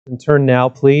And turn now,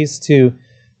 please, to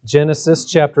Genesis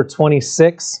chapter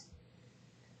 26.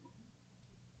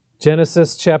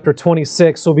 Genesis chapter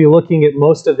 26, we'll be looking at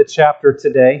most of the chapter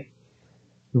today,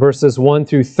 verses 1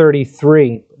 through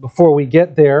 33. Before we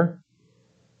get there,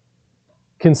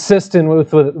 consistent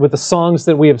with the songs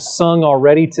that we have sung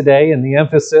already today and the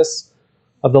emphasis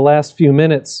of the last few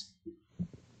minutes,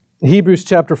 Hebrews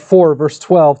chapter 4, verse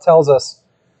 12 tells us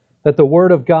that the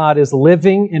Word of God is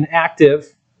living and active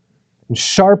and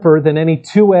sharper than any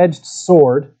two-edged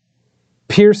sword,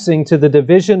 piercing to the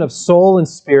division of soul and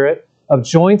spirit, of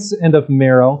joints and of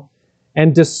marrow,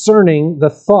 and discerning the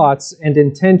thoughts and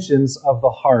intentions of the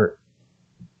heart.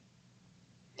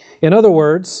 In other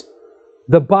words,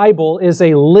 the Bible is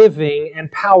a living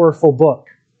and powerful book.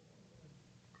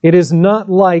 It is not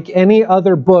like any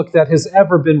other book that has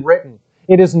ever been written.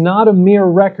 It is not a mere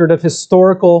record of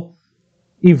historical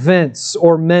events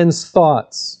or men's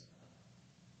thoughts.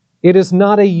 It is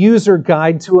not a user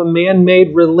guide to a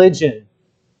man-made religion.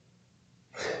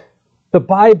 The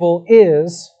Bible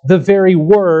is the very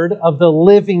Word of the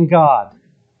living God,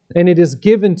 and it is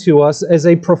given to us as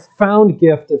a profound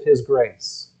gift of His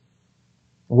grace.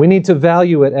 We need to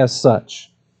value it as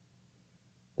such.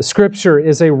 The Scripture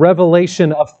is a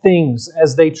revelation of things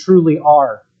as they truly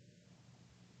are,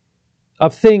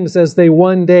 of things as they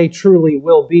one day truly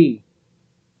will be.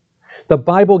 The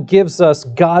Bible gives us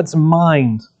God's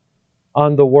mind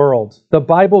on the world. The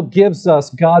Bible gives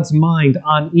us God's mind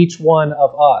on each one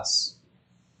of us.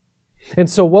 And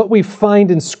so what we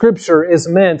find in Scripture is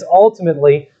meant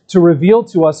ultimately to reveal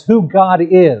to us who God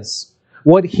is,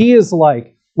 what He is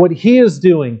like, what He is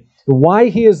doing, why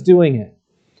He is doing it.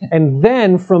 And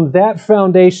then from that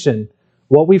foundation,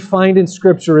 what we find in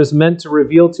Scripture is meant to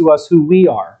reveal to us who we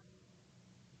are.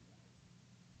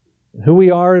 Who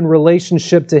we are in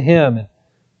relationship to Him, and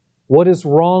what is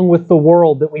wrong with the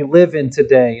world that we live in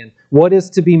today, and what is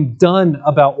to be done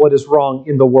about what is wrong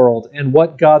in the world, and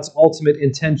what God's ultimate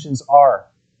intentions are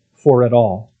for it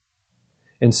all.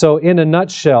 And so, in a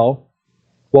nutshell,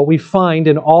 what we find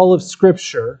in all of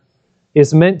Scripture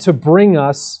is meant to bring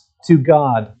us to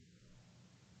God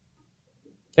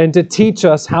and to teach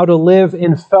us how to live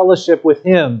in fellowship with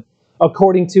Him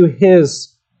according to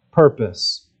His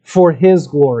purpose, for His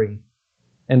glory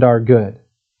and our good.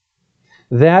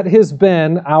 That has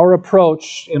been our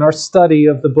approach in our study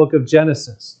of the book of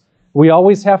Genesis. We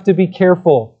always have to be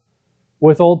careful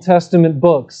with Old Testament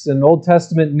books and Old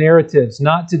Testament narratives,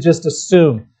 not to just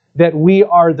assume that we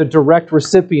are the direct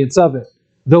recipients of it,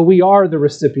 though we are the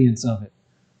recipients of it.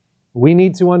 We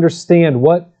need to understand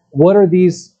what are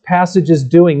these passages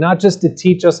doing, not just to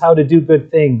teach us how to do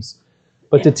good things,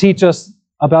 but to teach us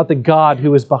about the God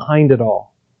who is behind it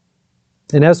all.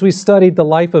 And as we studied the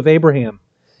life of Abraham,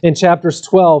 in chapters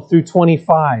 12 through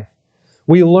 25,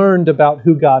 we learned about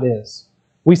who God is.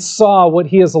 We saw what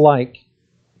He is like.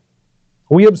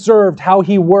 We observed how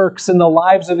He works in the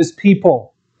lives of His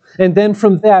people. And then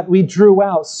from that, we drew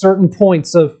out certain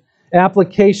points of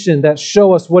application that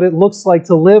show us what it looks like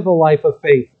to live a life of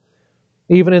faith,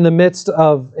 even in the midst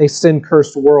of a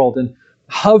sin-cursed world. And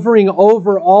hovering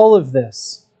over all of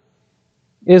this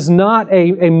is not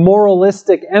a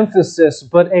moralistic emphasis,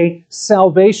 but a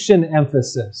salvation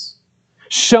emphasis,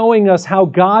 showing us how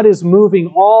God is moving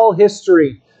all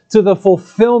history to the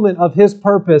fulfillment of His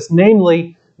purpose,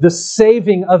 namely the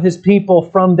saving of His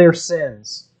people from their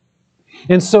sins.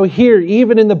 And so here,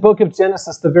 even in the book of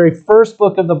Genesis, the very first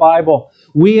book of the Bible,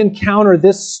 we encounter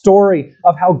this story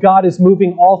of how God is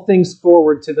moving all things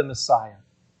forward to the Messiah.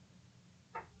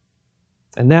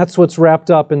 And that's what's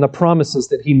wrapped up in the promises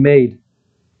that He made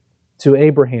to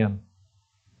Abraham.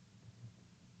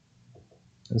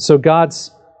 And so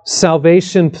God's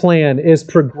salvation plan is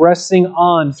progressing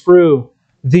on through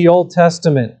the Old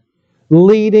Testament,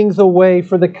 leading the way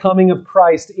for the coming of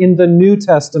Christ in the New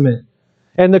Testament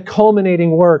and the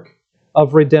culminating work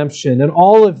of redemption. And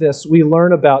all of this we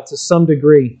learn about to some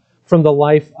degree from the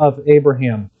life of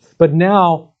Abraham. But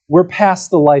now we're past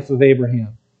the life of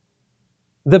Abraham.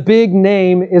 The big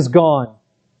name is gone.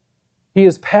 He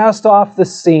has passed off the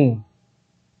scene.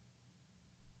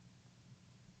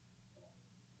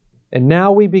 And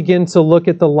now we begin to look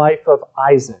at the life of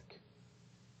Isaac.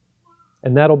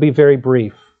 And that'll be very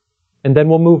brief. And then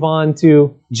we'll move on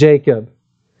to Jacob.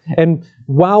 And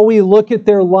while we look at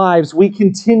their lives, we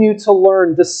continue to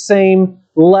learn the same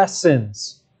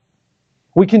lessons.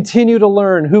 We continue to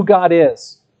learn who God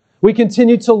is. We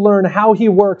continue to learn how He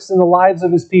works in the lives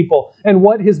of His people and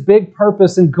what His big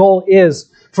purpose and goal is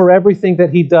for everything that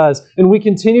He does. And we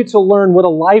continue to learn what a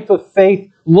life of faith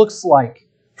looks like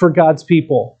for God's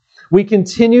people. We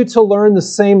continue to learn the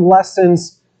same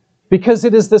lessons Because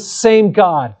it is the same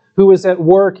God who is at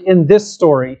work in this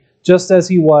story, just as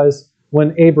he was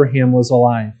when Abraham was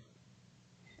alive.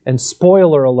 And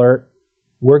spoiler alert,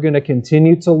 we're going to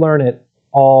continue to learn it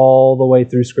all the way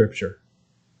through Scripture.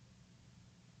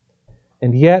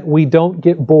 And yet we don't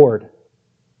get bored.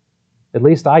 At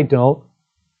least I don't.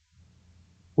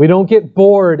 We don't get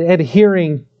bored at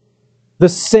hearing the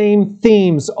same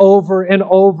themes over and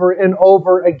over and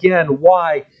over again.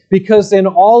 Why? Because in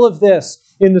all of this,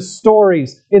 in the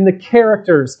stories, in the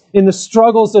characters, in the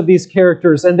struggles of these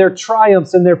characters, and their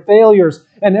triumphs and their failures,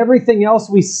 and everything else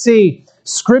we see,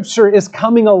 Scripture is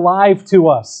coming alive to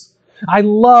us. I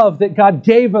love that God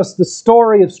gave us the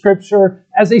story of Scripture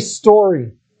as a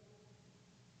story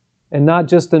and not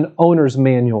just an owner's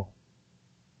manual.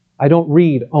 I don't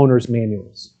read owner's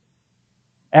manuals.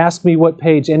 Ask me what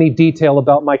page any detail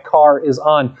about my car is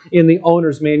on in the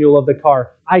owner's manual of the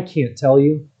car. I can't tell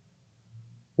you.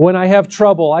 When I have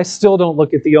trouble, I still don't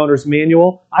look at the owner's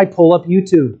manual. I pull up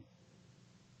YouTube.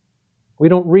 We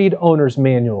don't read owner's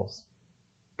manuals.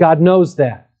 God knows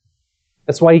that.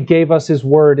 That's why He gave us His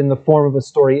Word in the form of a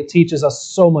story. It teaches us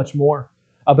so much more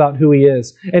about who He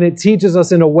is. And it teaches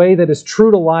us in a way that is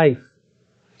true to life.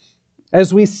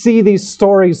 As we see these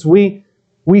stories, we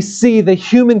see the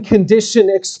human condition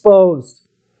exposed.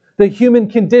 The human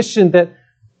condition that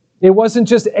it wasn't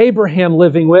just Abraham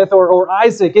living with or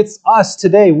Isaac, it's us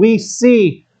today. We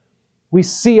see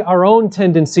our own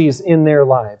tendencies in their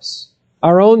lives,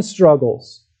 our own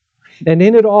struggles. And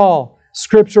in it all,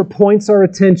 Scripture points our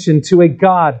attention to a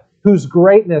God whose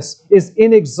greatness is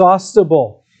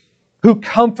inexhaustible, who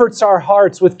comforts our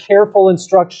hearts with careful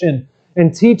instruction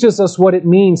and teaches us what it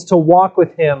means to walk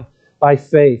with Him by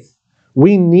faith.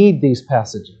 We need these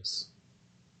passages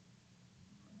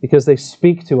because they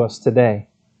speak to us today.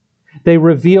 They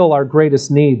reveal our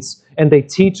greatest needs, and they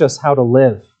teach us how to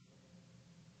live.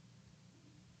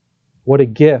 What a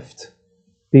gift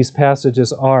these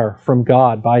passages are from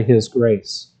God by His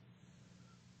grace.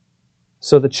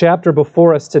 So the chapter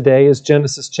before us today is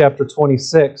Genesis chapter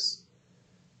 26.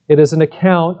 It is an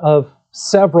account of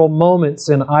several moments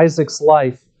in Isaac's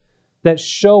life that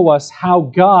show us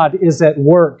how God is at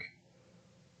work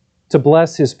to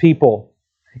bless His people,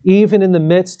 even in the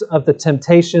midst of the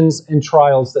temptations and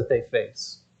trials that they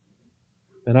face.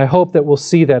 And I hope that we'll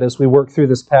see that as we work through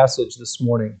this passage this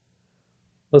morning.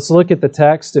 Let's look at the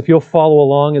text. If you'll follow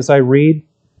along as I read,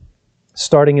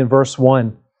 starting in verse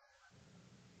 1.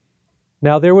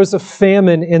 Now there was a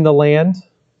famine in the land,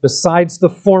 besides the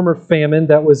former famine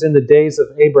that was in the days of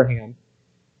Abraham.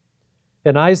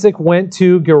 And Isaac went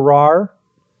to Gerar,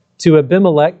 to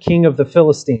Abimelech, king of the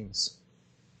Philistines.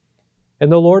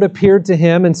 And the Lord appeared to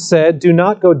him and said, "Do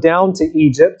not go down to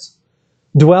Egypt.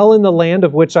 Dwell in the land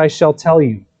of which I shall tell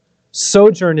you.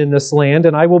 Sojourn in this land,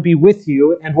 and I will be with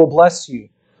you and will bless you.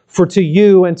 For to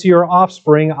you and to your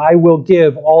offspring I will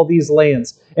give all these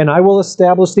lands, and I will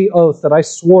establish the oath that I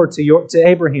swore to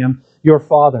Abraham, your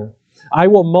father. I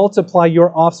will multiply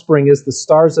your offspring as the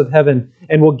stars of heaven,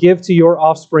 and will give to your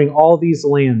offspring all these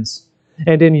lands.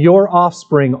 And in your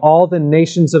offspring all the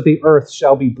nations of the earth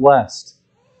shall be blessed.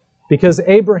 Because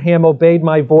Abraham obeyed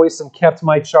my voice and kept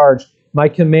my charge, my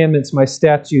commandments, my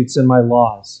statutes, and my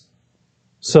laws."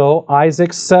 So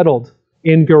Isaac settled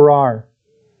in Gerar.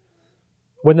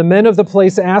 When the men of the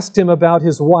place asked him about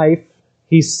his wife,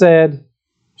 he said,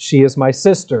 "She is my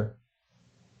sister."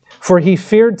 For he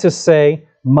feared to say,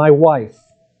 "my wife,"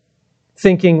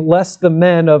 thinking lest the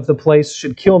men of the place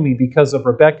should kill me because of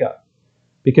Rebekah,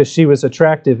 because she was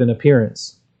attractive in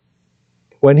appearance.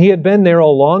 When he had been there a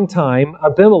long time,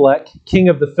 Abimelech, king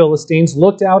of the Philistines,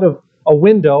 looked out of a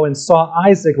window and saw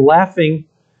Isaac laughing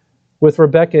with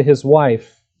Rebekah, his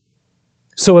wife.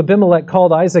 So Abimelech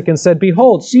called Isaac and said,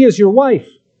 "Behold, she is your wife.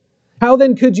 How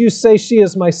then could you say she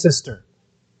is my sister?"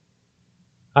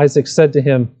 Isaac said to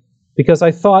him, "Because I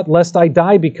thought lest I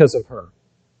die because of her."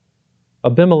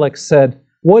 Abimelech said,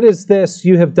 "What is this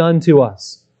you have done to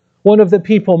us? One of the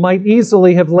people might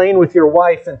easily have lain with your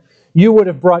wife, and you would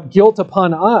have brought guilt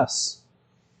upon us."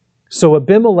 So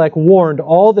Abimelech warned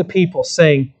all the people,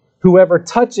 saying, "Whoever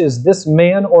touches this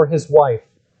man or his wife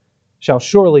shall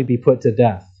surely be put to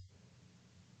death."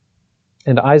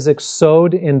 And Isaac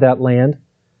sowed in that land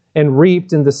and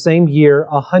reaped in the same year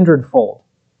 100-fold.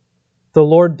 The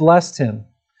Lord blessed him,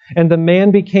 and the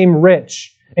man became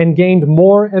rich and gained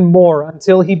more and more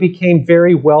until he became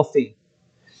very wealthy.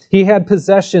 He had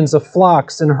possessions of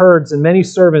flocks and herds and many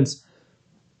servants,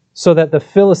 so that the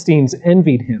Philistines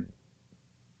envied him.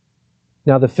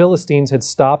 Now the Philistines had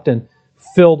stopped and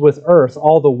filled with earth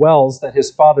all the wells that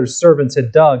his father's servants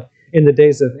had dug in the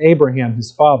days of Abraham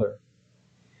his father.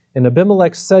 And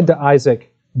Abimelech said to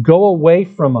Isaac, "Go away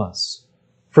from us,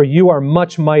 for you are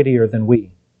much mightier than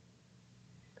we."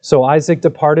 So Isaac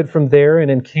departed from there and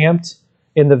encamped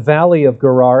in the valley of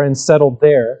Gerar and settled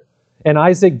there. And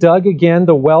Isaac dug again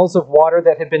the wells of water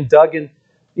that had been dug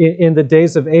in the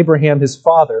days of Abraham his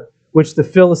father, which the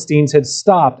Philistines had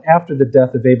stopped after the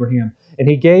death of Abraham. And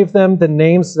he gave them the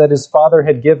names that his father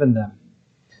had given them.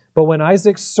 But when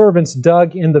Isaac's servants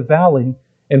dug in the valley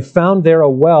and found there a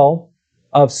well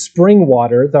of spring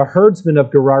water, the herdsmen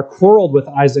of Gerar quarreled with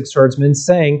Isaac's herdsmen,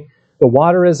 saying, "The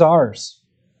water is ours."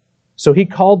 So he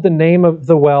called the name of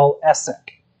the well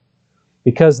Esek,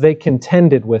 because they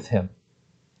contended with him.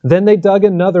 Then they dug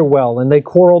another well, and they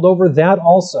quarreled over that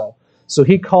also. So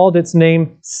he called its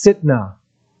name Sitnah.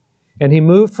 And he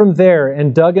moved from there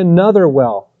and dug another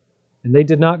well, and they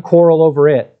did not quarrel over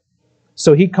it.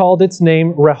 So he called its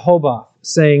name Rehoboth,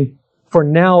 saying, "For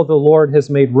now the Lord has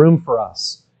made room for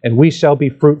us, and we shall be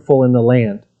fruitful in the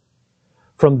land."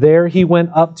 From there he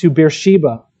went up to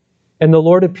Beersheba, and the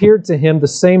Lord appeared to him the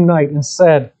same night and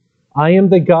said, "I am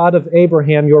the God of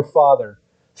Abraham your father.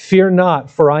 Fear not,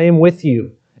 for I am with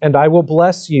you, and I will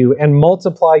bless you and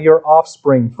multiply your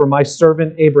offspring for my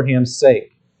servant Abraham's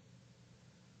sake."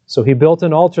 So he built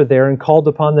an altar there and called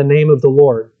upon the name of the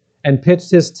Lord and pitched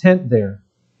his tent there.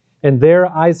 And there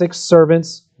Isaac's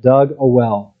servants dug a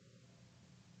well.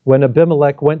 When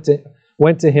Abimelech went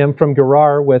to him from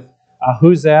Gerar with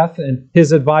Ahuzath and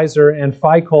his advisor and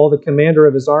Phicol, the commander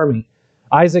of his army,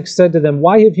 Isaac said to them,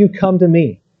 "Why have you come to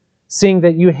me, seeing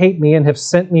that you hate me and have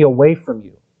sent me away from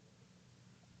you?"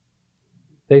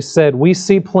 They said, "We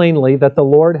see plainly that the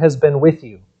Lord has been with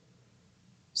you."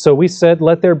 So we said,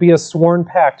 "Let there be a sworn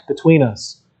pact between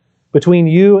us, between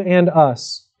you and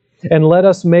us, and let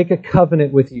us make a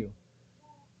covenant with you,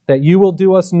 that you will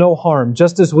do us no harm,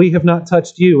 just as we have not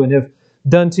touched you and have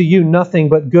done to you nothing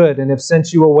but good and have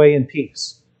sent you away in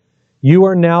peace. You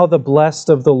are now the blessed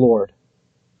of the Lord."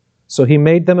 So he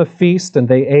made them a feast, and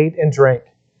they ate and drank.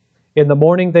 In the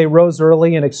morning they rose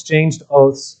early and exchanged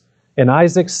oaths, and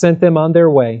Isaac sent them on their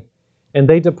way, and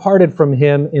they departed from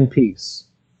him in peace.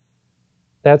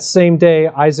 That same day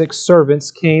Isaac's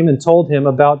servants came and told him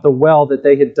about the well that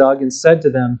they had dug, and said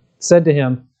to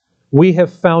him, "We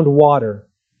have found water."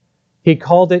 He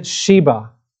called it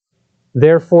Sheba.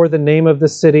 Therefore the name of the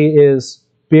city is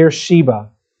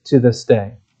Beersheba to this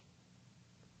day.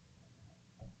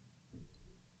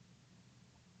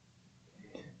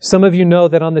 Some of you know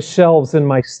that on the shelves in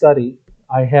my study,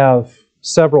 I have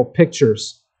several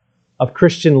pictures of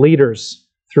Christian leaders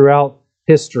throughout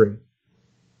history.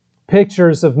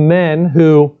 Pictures of men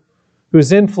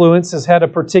whose influence has had a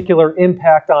particular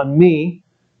impact on me,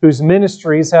 whose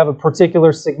ministries have a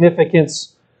particular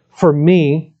significance for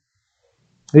me.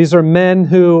 These are men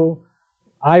who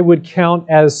I would count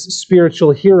as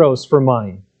spiritual heroes for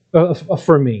me.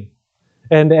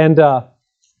 And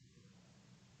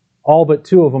all but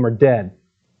two of them are dead.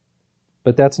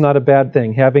 But that's not a bad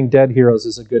thing. Having dead heroes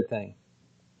is a good thing.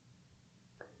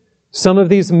 Some of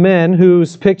these men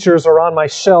whose pictures are on my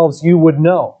shelves you would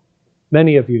know,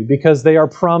 many of you, because they are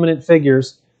prominent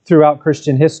figures throughout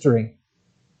Christian history.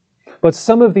 But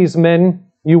some of these men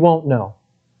you won't know,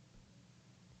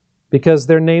 because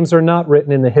their names are not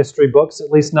written in the history books, at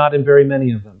least not in very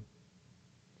many of them.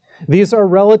 These are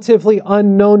relatively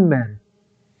unknown men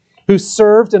who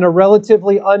served in a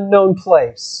relatively unknown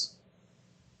place.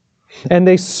 And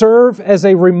they serve as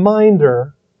a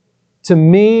reminder to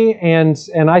me and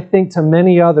I think to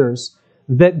many others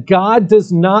that God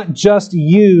does not just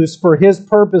use for His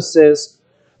purposes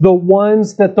the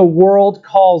ones that the world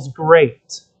calls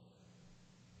great.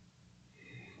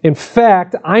 In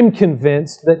fact, I'm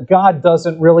convinced that God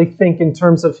doesn't really think in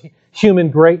terms of human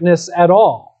greatness at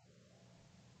all.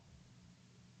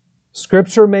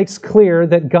 Scripture makes clear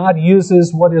that God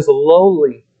uses what is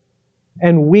lowly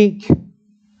and weak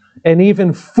and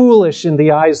even foolish in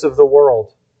the eyes of the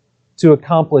world to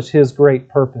accomplish His great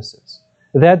purposes.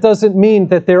 That doesn't mean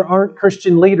that there aren't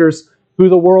Christian leaders who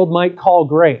the world might call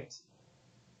great,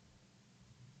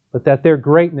 but that their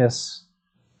greatness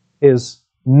is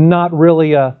not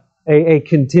really a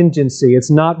contingency.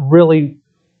 It's not really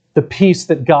the piece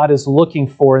that God is looking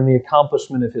for in the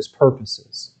accomplishment of His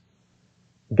purposes.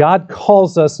 God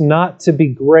calls us not to be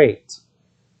great,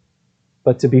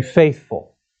 but to be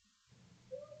faithful.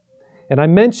 And I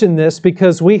mention this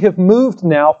because we have moved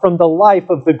now from the life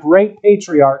of the great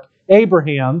patriarch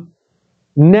Abraham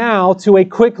now to a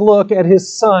quick look at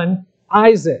his son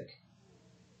Isaac.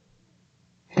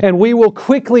 And we will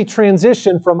quickly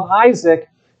transition from Isaac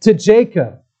to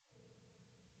Jacob.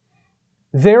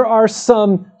 There are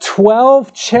some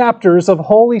 12 chapters of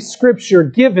Holy Scripture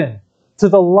given to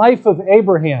the life of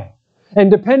Abraham. And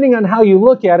depending on how you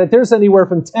look at it, there's anywhere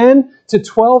from 10 to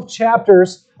 12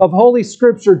 chapters of Holy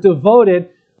Scripture devoted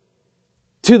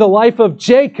to the life of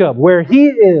Jacob, where he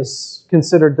is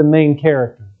considered the main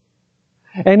character.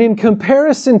 And in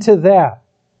comparison to that,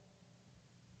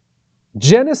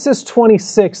 Genesis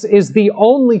 26 is the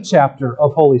only chapter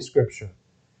of Holy Scripture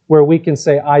where we can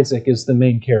say Isaac is the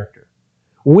main character.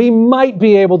 We might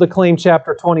be able to claim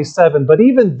chapter 27, but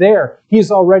even there,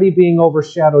 he's already being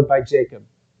overshadowed by Jacob.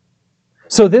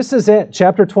 So this is it,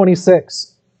 chapter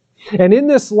 26. And in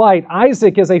this light,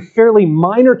 Isaac is a fairly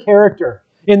minor character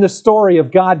in the story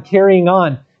of God carrying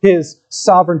on His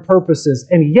sovereign purposes,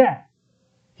 and yet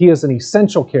he is an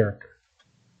essential character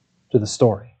to the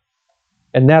story.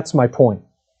 And that's my point.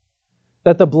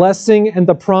 That the blessing and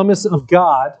the promise of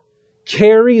God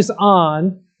carries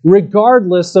on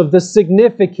regardless of the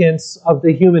significance of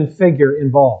the human figure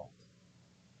involved.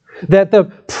 That the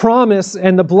promise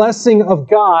and the blessing of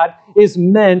God is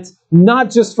meant not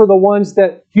just for the ones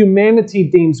that humanity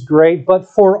deems great, but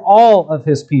for all of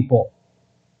His people.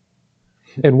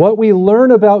 And what we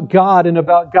learn about God and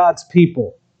about God's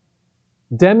people,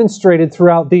 demonstrated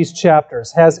throughout these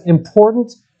chapters, has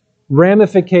important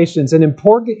ramifications and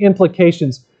important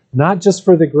implications, not just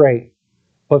for the great,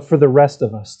 but for the rest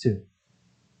of us too.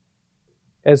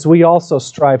 As we also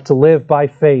strive to live by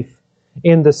faith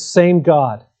in the same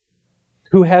God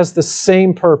who has the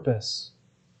same purpose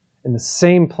and the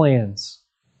same plans,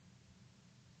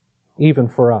 even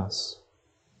for us.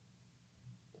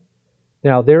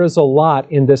 Now, there is a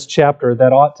lot in this chapter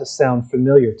that ought to sound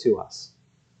familiar to us.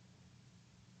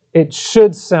 It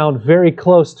should sound very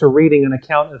close to reading an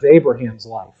account of Abraham's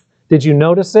life. Did you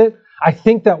notice it? I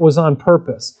think that was on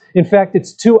purpose. In fact,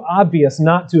 it's too obvious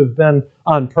not to have been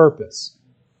on purpose.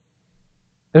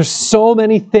 There's so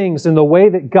many things in the way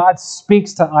that God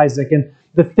speaks to Isaac and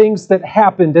the things that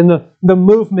happened and the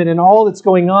movement and all that's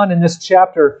going on in this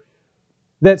chapter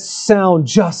that sound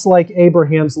just like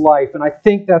Abraham's life. And I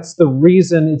think that's the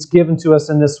reason it's given to us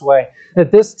in this way.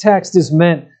 That this text is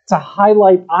meant to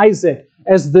highlight Isaac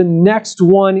as the next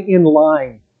one in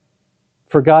line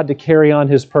for God to carry on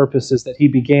His purposes that He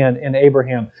began in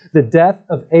Abraham. The death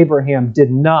of Abraham did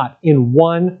not in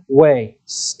one way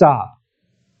stop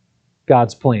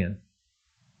God's plan.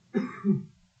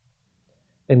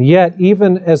 And yet,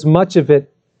 even as much of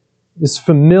it is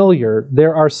familiar,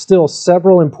 there are still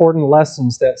several important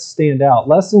lessons that stand out.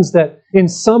 Lessons that in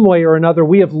some way or another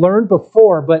we have learned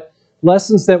before, but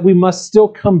lessons that we must still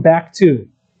come back to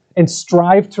and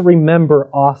strive to remember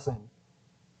often.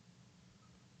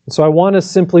 So I want us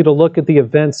simply to look at the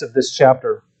events of this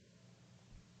chapter.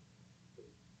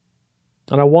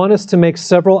 And I want us to make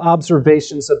several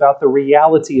observations about the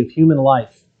reality of human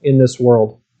life in this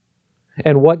world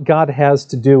and what God has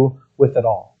to do with it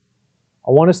all.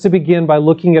 I want us to begin by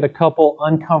looking at a couple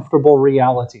uncomfortable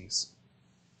realities.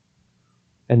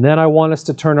 And then I want us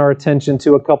to turn our attention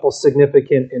to a couple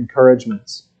significant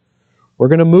encouragements. We're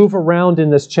going to move around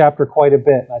in this chapter quite a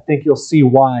bit. I think you'll see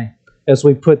why as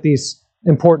we put these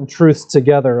important truths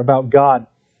together about God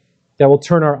that will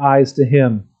turn our eyes to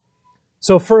Him.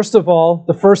 So first of all,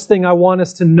 the first thing I want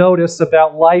us to notice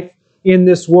about life in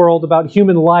this world, about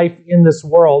human life in this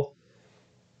world,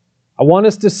 I want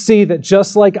us to see that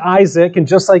just like Isaac and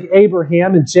just like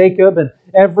Abraham and Jacob and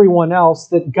everyone else,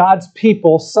 that God's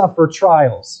people suffer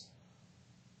trials.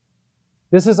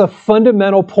 This is a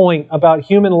fundamental point about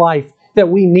human life that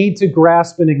we need to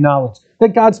grasp and acknowledge,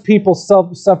 that God's people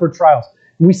suffer trials.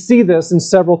 We see this in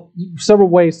several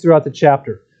ways throughout the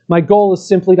chapter. My goal is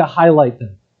simply to highlight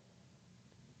them.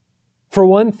 For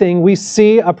one thing, we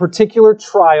see a particular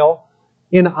trial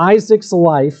in Isaac's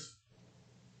life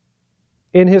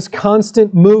in his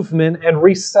constant movement and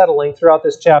resettling throughout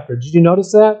this chapter. Did you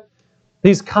notice that?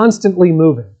 He's constantly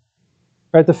moving.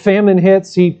 Right? The famine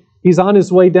hits. He's on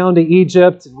his way down to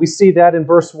Egypt. We see that in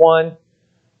verse 1.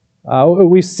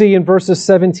 We see in verses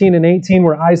 17 and 18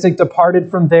 where Isaac departed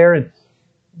from there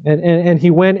and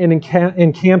he went and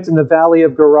encamped in the valley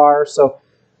of Gerar. So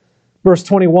verse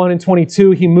 21 and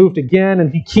 22, he moved again,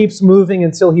 and he keeps moving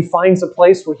until he finds a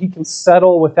place where he can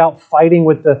settle without fighting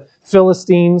with the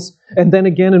Philistines. And then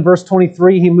again in verse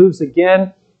 23, he moves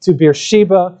again to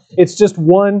Beersheba. It's just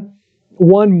one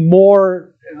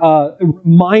more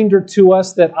reminder to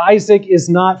us that Isaac is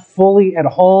not fully at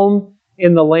home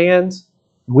in the land.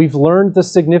 We've learned the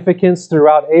significance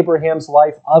throughout Abraham's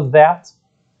life of that,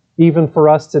 even for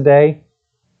us today.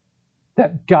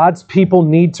 That God's people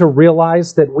need to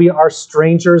realize that we are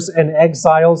strangers and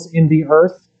exiles in the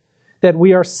earth, that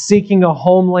we are seeking a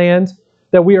homeland,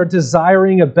 that we are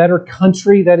desiring a better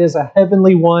country that is a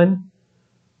heavenly one,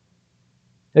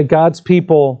 that God's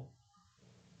people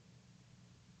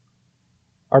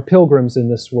are pilgrims in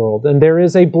this world. And there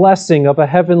is a blessing of a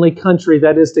heavenly country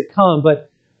that is to come. But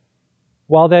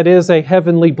while that is a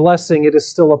heavenly blessing, it is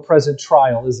still a present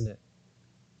trial, isn't it?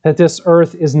 That this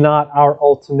earth is not our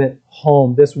ultimate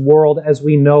home. This world as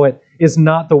we know it is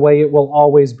not the way it will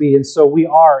always be. And so we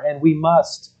are and we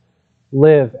must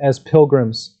live as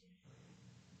pilgrims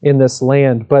in this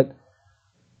land. But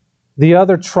the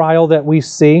other trial that we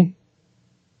see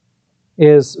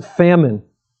is famine,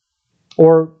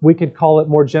 or we could call it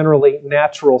more generally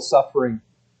natural suffering.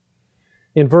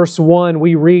 In verse 1,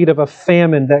 we read of a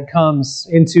famine that comes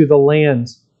into the land.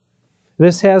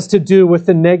 This has to do with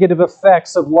the negative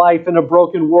effects of life in a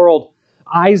broken world.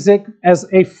 Isaac, as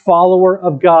a follower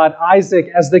of God, Isaac,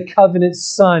 as the covenant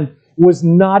son, was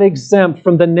not exempt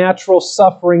from the natural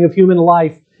suffering of human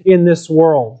life in this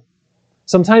world.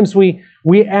 Sometimes we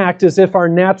act as if our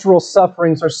natural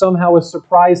sufferings are somehow a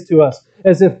surprise to us,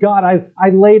 as if, God, I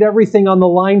laid everything on the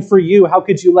line for you. How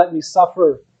could you let me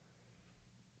suffer?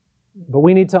 But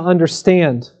we need to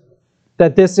understand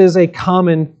that this is a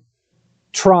common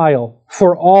trial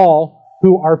for all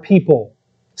who are people,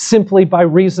 simply by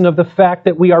reason of the fact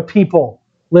that we are people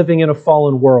living in a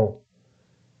fallen world.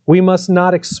 We must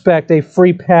not expect a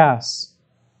free pass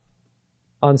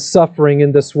on suffering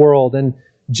in this world. And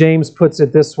James puts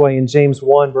it this way in James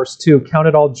 1, verse 2, "Count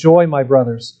it all joy, my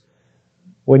brothers,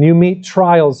 when you meet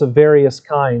trials of various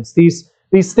kinds."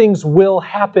 These things will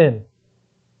happen.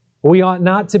 We ought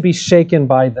not to be shaken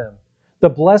by them. The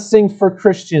blessing for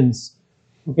Christians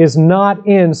is not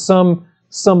in some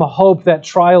hope that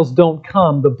trials don't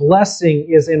come. The blessing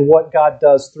is in what God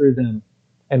does through them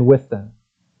and with them.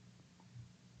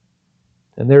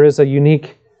 And there is a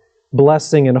unique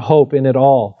blessing and hope in it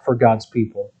all for God's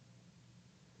people.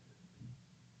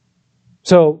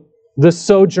 So, the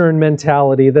sojourn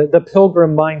mentality, the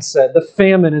pilgrim mindset, the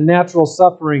famine and natural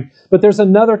suffering. But there's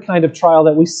another kind of trial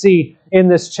that we see in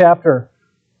this chapter,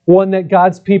 one that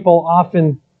God's people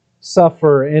often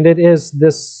suffer, and it is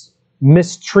this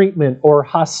mistreatment or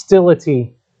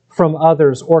hostility from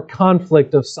others or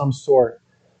conflict of some sort.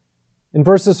 In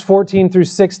verses 14 through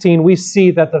 16, we see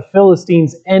that the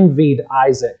Philistines envied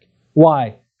Isaac.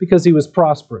 Why? Because he was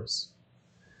prosperous.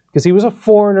 Because he was a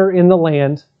foreigner in the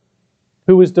land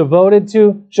who was devoted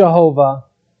to Jehovah,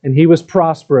 and he was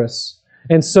prosperous.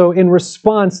 And so in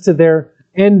response to their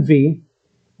envy,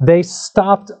 they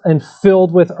stopped and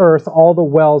filled with earth all the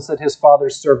wells that his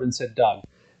father's servants had dug.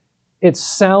 It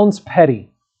sounds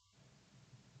petty,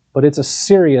 but it's a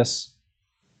serious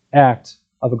act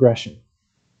of aggression.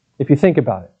 If you think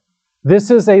about it,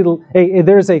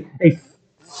 there's a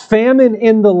famine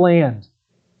in the land.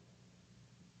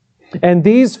 And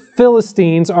these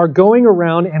Philistines are going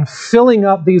around and filling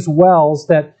up these wells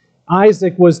that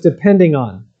Isaac was depending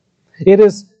on. It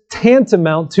is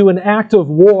tantamount to an act of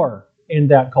war in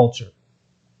that culture.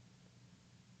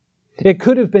 It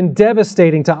could have been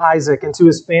devastating to Isaac and to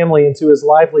his family and to his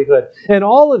livelihood. And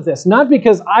all of this, not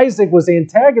because Isaac was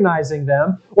antagonizing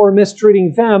them or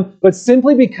mistreating them, but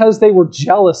simply because they were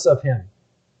jealous of him.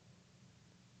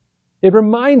 It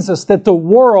reminds us that the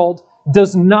world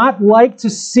does not like to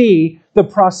see the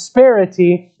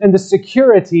prosperity and the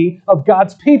security of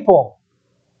God's people,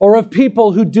 or of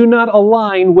people who do not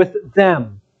align with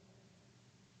them.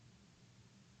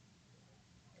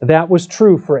 That was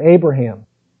true for Abraham.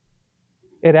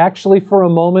 It actually, for a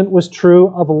moment, was true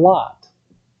of Lot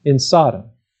in Sodom.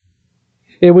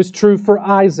 It was true for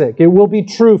Isaac. It will be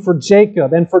true for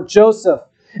Jacob and for Joseph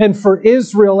and for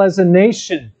Israel as a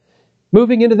nation.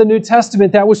 Moving into the New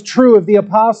Testament, that was true of the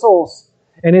apostles,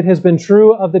 and it has been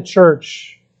true of the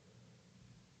church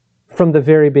from the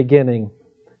very beginning.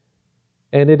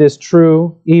 And it is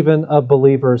true even of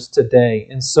believers today.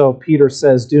 And so Peter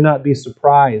says, do not be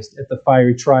surprised at the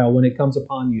fiery trial when it comes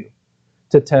upon you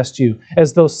to test you,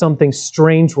 as though something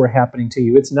strange were happening to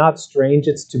you. It's not strange,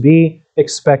 it's to be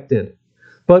expected.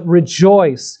 But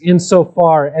rejoice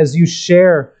insofar as you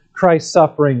share Christ's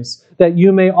sufferings, that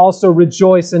you may also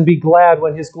rejoice and be glad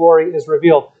when His glory is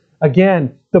revealed.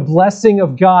 Again, the blessing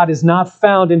of God is not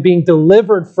found in being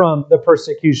delivered from the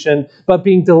persecution, but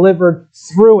being delivered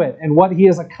through it and what He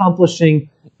is accomplishing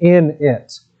in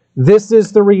it. This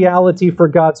is the reality for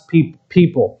God's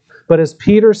people. But as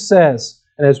Peter says,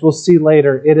 and as we'll see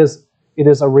later, it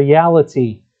is a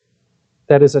reality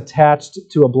that is attached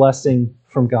to a blessing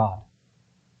from God.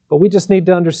 But we just need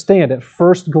to understand at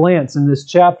first glance in this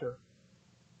chapter,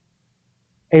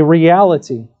 a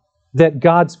reality that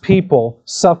God's people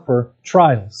suffer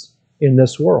trials in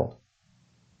this world.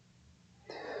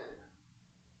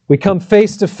 We come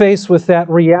face to face with that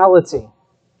reality.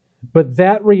 But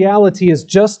that reality is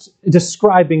just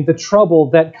describing the trouble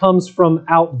that comes from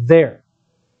out there.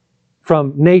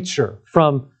 from nature,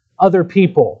 from other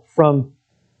people, from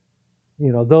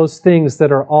those things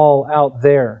that are all out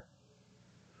there.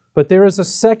 But there is a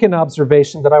second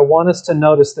observation that I want us to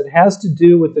notice that has to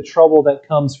do with the trouble that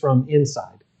comes from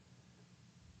inside.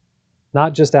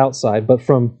 Not just outside, but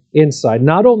from inside.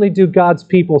 Not only do God's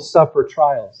people suffer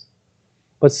trials,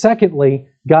 but secondly,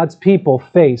 God's people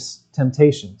face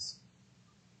temptations.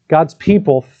 God's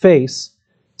people face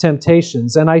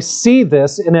temptations. And I see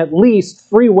this in at least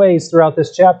 3 ways throughout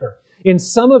this chapter. In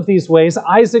some of these ways,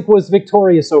 Isaac was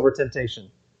victorious over temptation,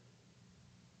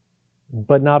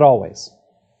 but not always.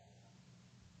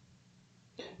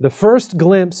 The first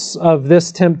glimpse of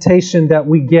this temptation that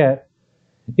we get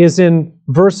is in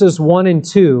verses 1 and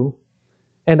 2,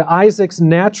 and Isaac's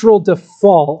natural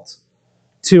default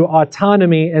to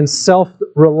autonomy and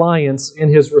self-reliance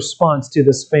in his response to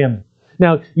this famine.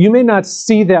 Now, you may not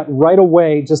see that right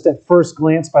away just at first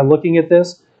glance by looking at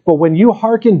this, but when you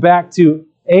hearken back to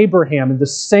Abraham and the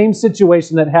same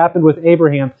situation that happened with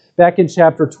Abraham back in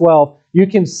chapter 12, you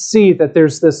can see that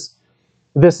there's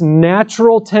this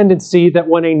natural tendency that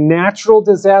when a natural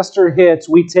disaster hits,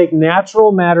 we take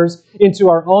natural matters into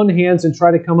our own hands and try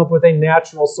to come up with a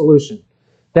natural solution.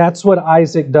 That's what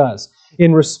Isaac does.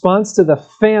 In response to the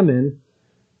famine,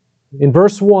 in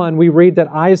verse 1, we read that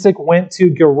Isaac went to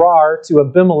Gerar to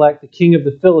Abimelech, the king of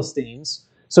the Philistines.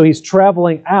 So he's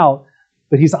traveling out,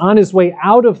 but he's on his way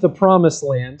out of the promised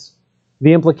land.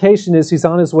 The implication is he's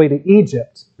on his way to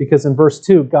Egypt, because in verse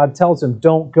 2, God tells him,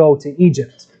 don't go to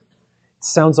Egypt. It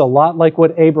sounds a lot like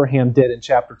what Abraham did in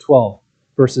chapter 12,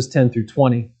 verses 10 through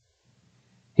 20.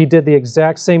 He did the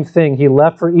exact same thing. He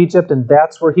left for Egypt, and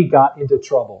that's where he got into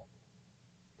trouble.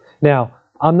 Now,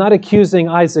 I'm not accusing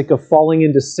Isaac of falling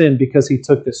into sin because he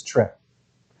took this trip.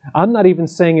 I'm not even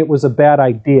saying it was a bad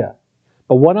idea.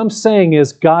 But what I'm saying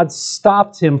is God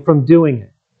stopped him from doing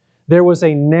it. There was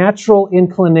a natural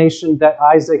inclination that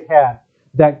Isaac had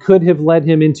that could have led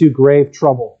him into grave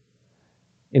trouble.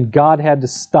 And God had to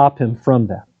stop him from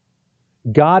that.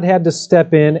 God had to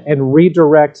step in and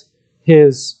redirect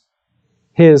his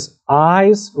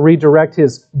eyes, redirect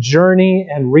his journey,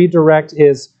 and redirect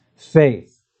his faith.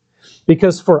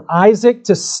 Because for Isaac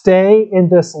to stay in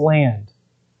this land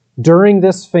during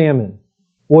this famine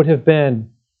would have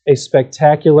been a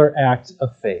spectacular act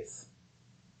of faith.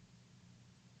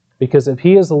 Because if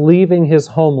he is leaving his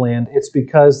homeland, it's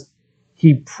because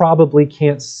he probably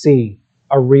can't see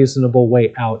a reasonable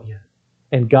way out yet.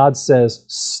 And God says,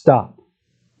 stop.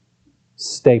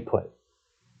 Stay put.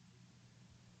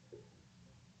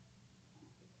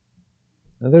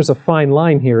 Now there's a fine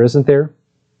line here, isn't there?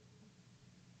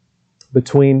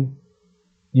 Between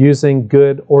using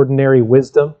good, ordinary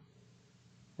wisdom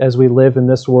as we live in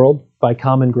this world by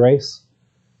common grace,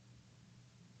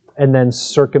 and then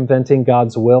circumventing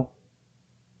God's will.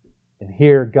 And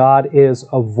here, God is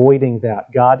avoiding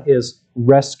that. God is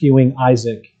rescuing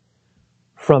Isaac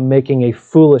from making a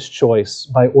foolish choice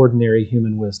by ordinary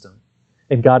human wisdom.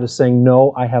 And God is saying,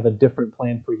 no, I have a different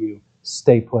plan for you.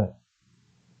 Stay put.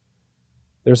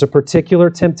 There's a particular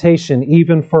temptation,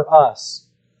 even for us,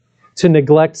 to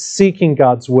neglect seeking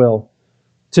God's will,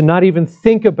 to not even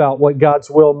think about what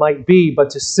God's will might be, but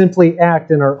to simply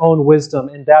act in our own wisdom,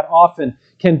 and that often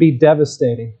can be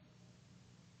devastating.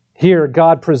 Here,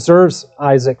 God preserves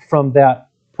Isaac from that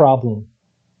problem.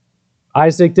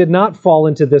 Isaac did not fall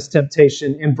into this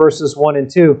temptation in verses 1 and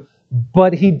 2,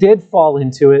 but he did fall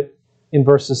into it in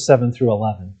verses 7 through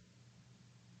 11.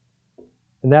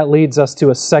 And that leads us to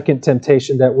a second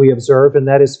temptation that we observe, and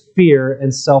that is fear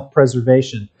and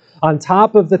self-preservation. On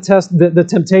top of the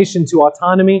temptation to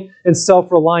autonomy and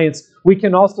self-reliance, we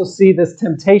can also see this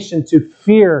temptation to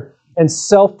fear and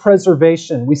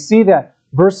self-preservation. We see that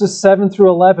verses 7 through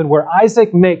 11, where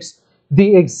Isaac makes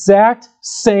the exact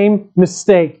same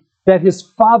mistake that his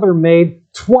father made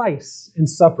twice and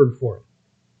suffered for it.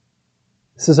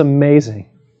 This is amazing.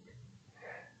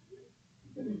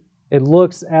 It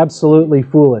looks absolutely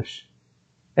foolish,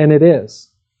 and it is.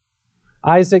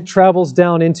 Isaac travels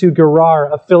down into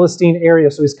Gerar, a Philistine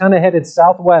area, so he's kind of headed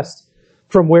southwest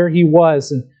from where he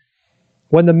was. And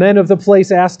when the men of the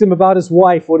place asked him about his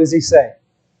wife, what does he say?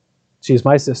 She's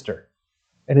my sister.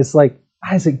 And it's like,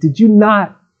 Isaac, did you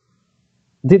not,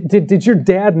 did your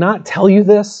dad not tell you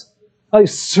this?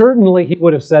 Certainly he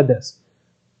would have said this.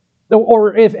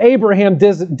 Or if Abraham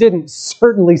didn't,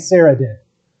 certainly Sarah did.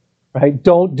 Right?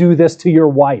 Don't do this to your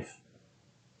wife.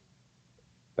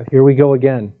 But here we go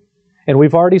again. And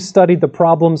we've already studied the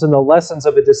problems and the lessons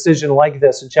of a decision like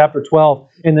this in chapter 12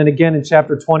 and then again in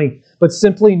chapter 20. But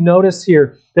simply notice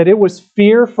here that it was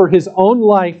fear for his own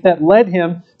life that led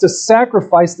him to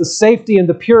sacrifice the safety and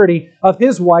the purity of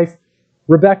his wife,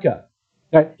 Rebekah.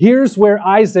 Right? Here's where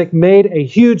Isaac made a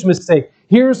huge mistake.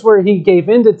 Here's where he gave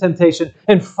into temptation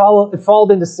and fell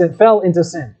into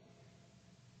sin.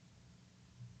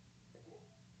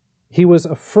 He was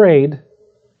afraid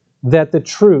that the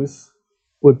truth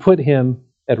would put him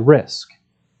at risk.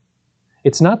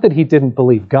 It's not that he didn't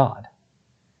believe God.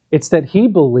 It's that he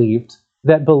believed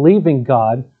that believing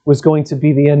God was going to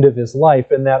be the end of his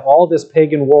life and that all this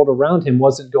pagan world around him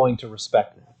wasn't going to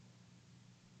respect that.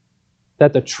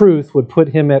 That the truth would put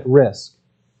him at risk.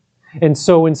 And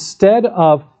so instead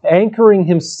of anchoring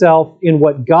himself in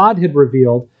what God had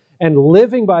revealed and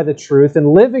living by the truth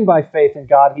and living by faith in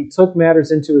God, he took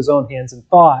matters into his own hands and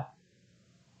thought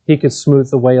he could smooth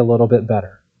the way a little bit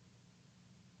better.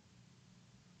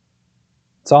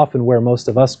 It's often where most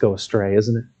of us go astray,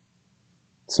 isn't it?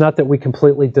 It's not that we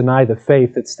completely deny the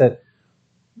faith, it's that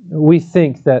we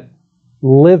think that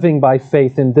living by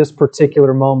faith in this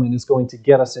particular moment is going to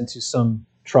get us into some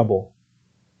trouble.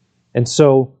 And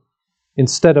so,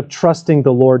 instead of trusting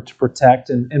the Lord to protect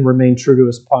and remain true to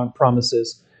his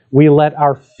promises, we let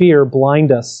our fear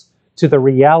blind us to the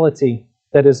reality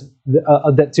that is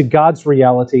to God's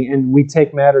reality, and we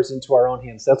take matters into our own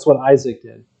hands. That's what Isaac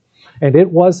did. And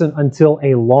it wasn't until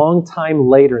a long time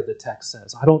later, the text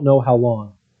says, I don't know how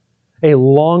long, a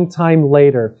long time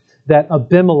later, that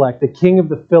Abimelech, the king of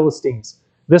the Philistines,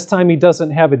 this time he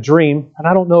doesn't have a dream, and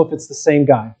I don't know if it's the same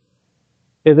guy.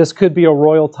 This could be a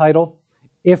royal title.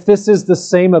 If this is the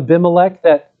same Abimelech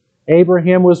that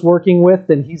Abraham was working with,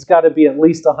 then he's got to be at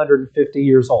least 150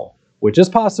 years old, which is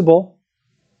possible,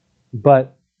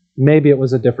 but maybe it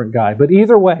was a different guy. But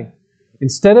either way,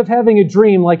 instead of having a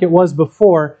dream like it was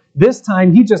before, this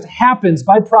time he just happens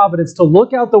by providence to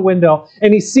look out the window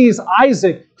and he sees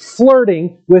Isaac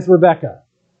flirting with Rebekah.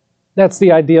 That's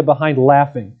the idea behind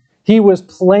laughing. He was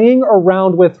playing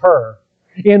around with her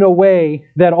in a way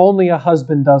that only a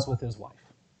husband does with his wife.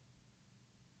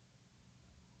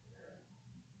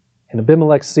 And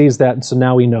Abimelech sees that, and so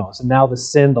now he knows. And now the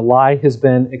sin, the lie has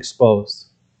been exposed.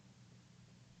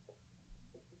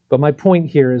 But my point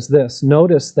here is this.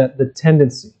 Notice that the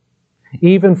tendency,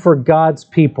 even for God's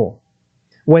people,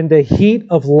 when the heat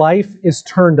of life is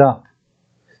turned up,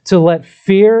 to let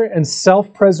fear and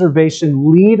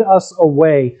self-preservation lead us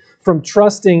away from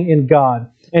trusting in God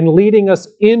and leading us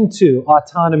into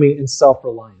autonomy and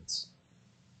self-reliance.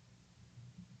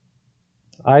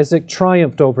 Isaac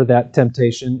triumphed over that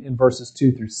temptation in verses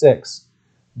 2 through 6,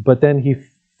 but then he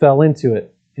fell into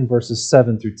it in verses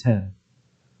 7 through 10,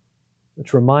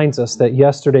 which reminds us that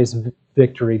yesterday's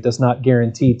victory does not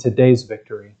guarantee today's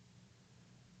victory.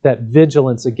 That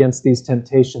vigilance against these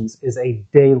temptations is a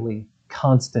daily,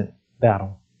 constant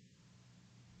battle.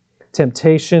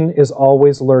 Temptation is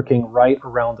always lurking right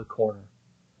around the corner.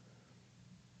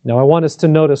 Now, I want us to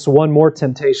notice one more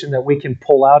temptation that we can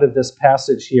pull out of this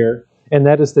passage here, and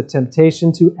that is the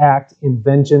temptation to act in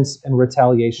vengeance and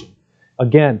retaliation.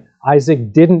 Again,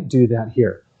 Isaac didn't do that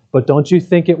here, but don't you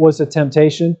think it was a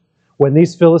temptation? When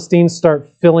these Philistines start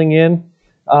filling in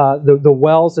the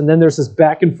wells, and then there's this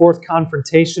back and forth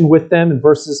confrontation with them in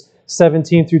verses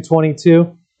 17 through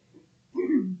 22,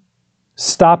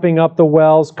 stopping up the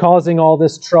wells, causing all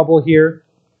this trouble here.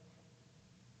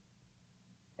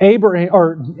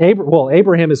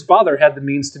 Abraham, his father, had the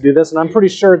means to do this, and I'm pretty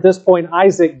sure at this point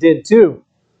Isaac did too.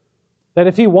 That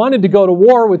if he wanted to go to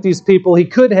war with these people, he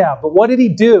could have. But what did he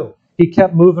do? He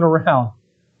kept moving around.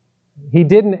 He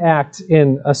didn't act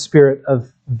in a spirit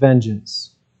of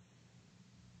vengeance.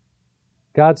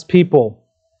 God's people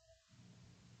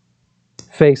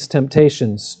face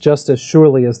temptations just as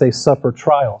surely as they suffer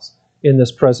trials in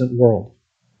this present world.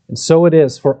 And so it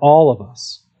is for all of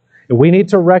us. And we need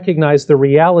to recognize the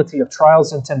reality of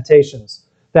trials and temptations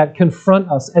that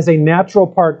confront us as a natural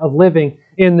part of living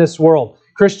in this world.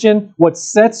 Christian, what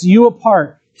sets you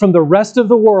apart from the rest of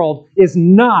the world is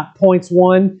not points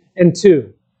 1 and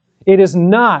 2. It is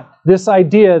not this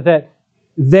idea that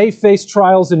they face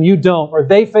trials and you don't, or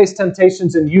they face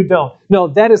temptations and you don't. No,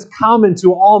 that is common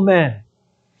to all men.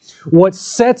 What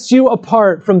sets you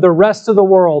apart from the rest of the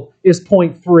world is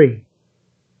point 3,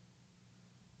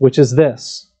 which is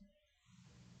this: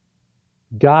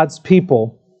 God's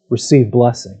people receive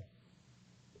blessing.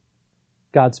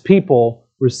 God's people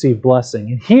receive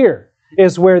blessing. And here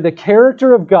is where the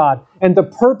character of God and the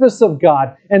purpose of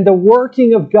God and the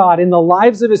working of God in the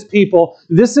lives of His people,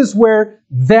 this is where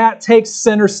that takes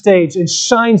center stage and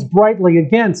shines brightly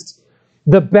against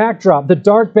the backdrop, the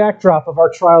dark backdrop of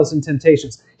our trials and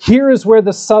temptations. Here is where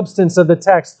the substance of the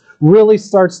text really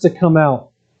starts to come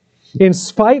out. In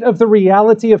spite of the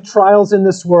reality of trials in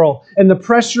this world and the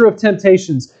pressure of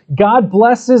temptations, God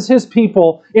blesses His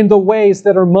people in the ways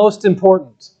that are most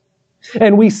important.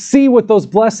 And we see what those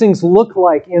blessings look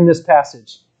like in this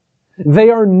passage. They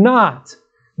are not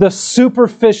the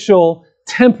superficial,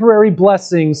 temporary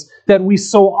blessings that we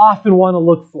so often want to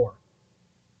look for.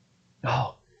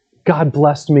 Oh, God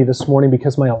blessed me this morning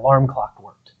because my alarm clock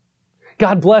worked.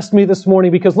 God blessed me this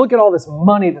morning because look at all this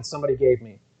money that somebody gave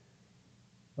me.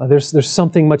 There's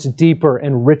something much deeper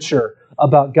and richer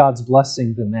about God's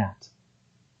blessing than that.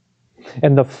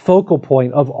 And the focal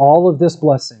point of all of this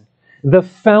blessing, the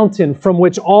fountain from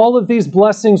which all of these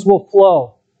blessings will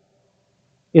flow,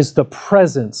 is the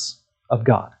presence of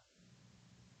God.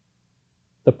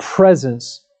 The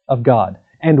presence of God.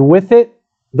 And with it,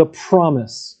 the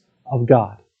promise of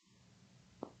God.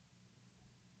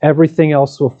 Everything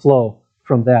else will flow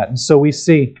from that. And so we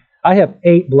see, I have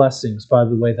 8 blessings, by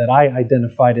the way, that I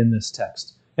identified in this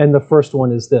text. And the first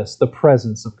one is this, the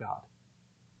presence of God.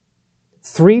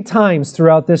 3 times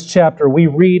throughout this chapter, we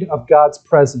read of God's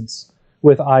presence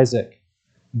with Isaac.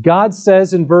 God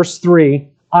says in verse 3,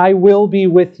 I will be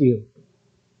with you.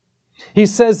 He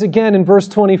says again in verse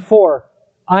 24,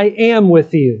 I am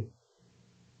with you.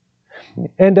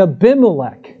 And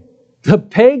Abimelech, the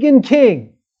pagan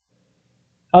king,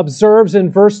 observes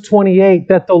in verse 28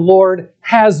 that the Lord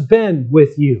has been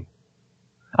with you.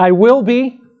 I will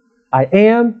be, I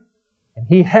am, and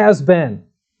He has been.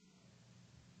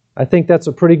 I think that's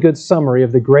a pretty good summary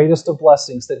of the greatest of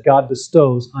blessings that God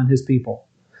bestows on His people.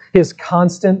 His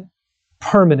constant,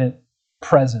 permanent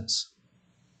presence.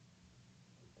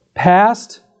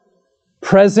 Past,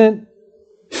 present,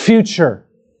 future.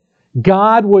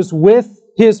 God was with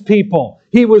His people.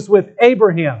 He was with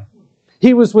Abraham.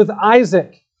 He was with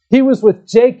Isaac. He was with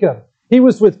Jacob. He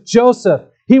was with Joseph.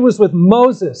 He was with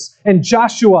Moses and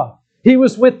Joshua. He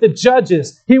was with the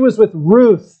judges. He was with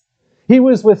Ruth. He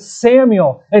was with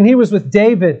Samuel, and He was with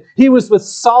David. He was with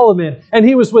Solomon, and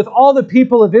He was with all the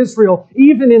people of Israel,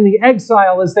 even in the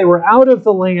exile as they were out of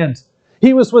the land.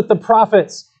 He was with the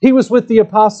prophets. He was with the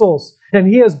apostles, and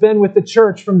He has been with the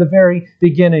church from the very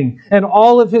beginning. And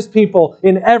all of His people,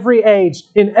 in every age,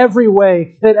 in every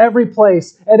way, at every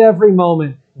place, at every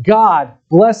moment, God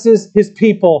blesses His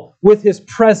people with His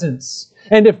presence.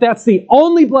 And if that's the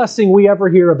only blessing we ever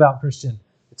hear about, Christian,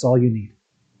 it's all you need.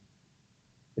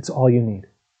 It's all you need.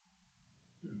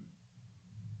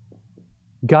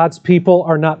 God's people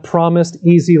are not promised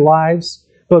easy lives,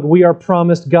 but we are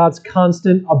promised God's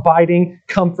constant, abiding,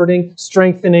 comforting,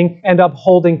 strengthening, and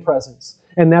upholding presence.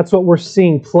 And that's what we're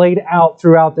seeing played out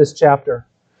throughout this chapter.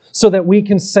 So that we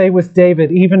can say with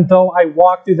David, even though I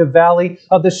walk through the valley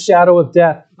of the shadow of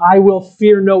death, I will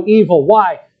fear no evil.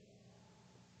 Why?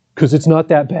 Because it's not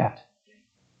that bad.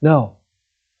 No,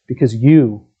 because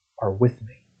you are with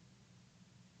me.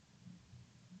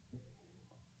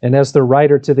 And as the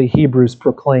writer to the Hebrews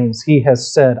proclaims, He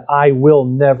has said, I will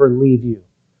never leave you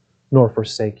nor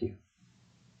forsake you.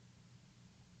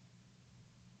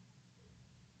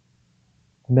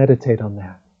 Meditate on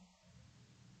that.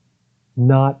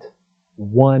 Not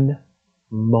one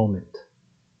moment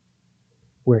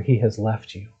where He has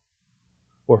left you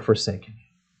or forsaken you.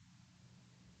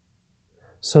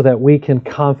 So that we can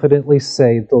confidently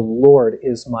say, the Lord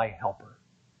is my helper.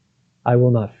 I will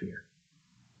not fear.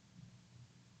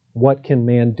 What can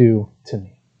man do to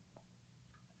me?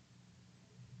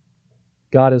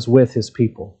 God is with His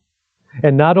people.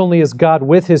 And not only is God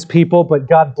with His people, but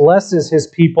God blesses His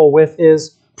people with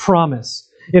His promise.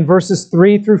 In verses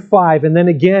 3 through 5, and then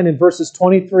again in verses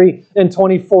 23 and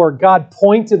 24, God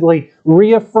pointedly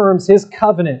reaffirms His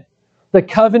covenant. The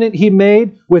covenant He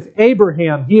made with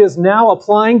Abraham, He is now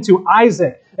applying to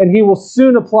Isaac. And He will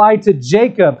soon apply to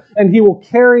Jacob, and He will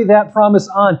carry that promise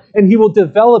on, and He will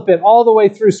develop it all the way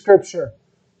through Scripture.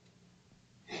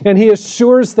 And He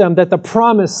assures them that the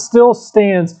promise still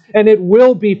stands, and it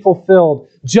will be fulfilled,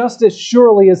 just as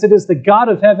surely as it is the God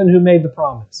of heaven who made the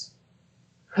promise.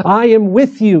 I am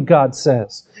with you, God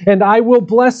says, and I will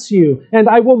bless you, and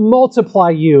I will multiply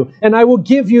you, and I will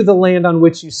give you the land on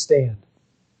which you stand.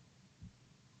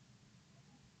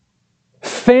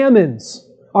 Famines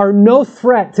are no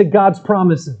threat to God's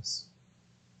promises.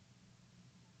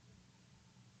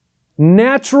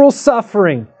 Natural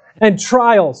suffering and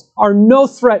trials are no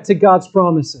threat to God's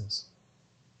promises.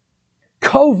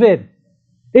 COVID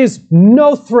is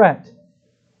no threat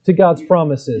to God's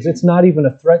promises. It's not even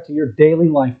a threat to your daily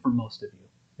life for most of you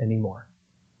anymore.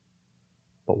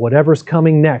 But whatever's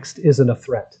coming next isn't a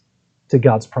threat to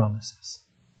God's promises.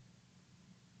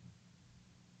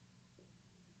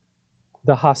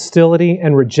 The hostility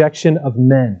and rejection of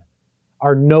men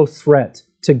are no threat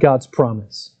to God's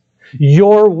promise.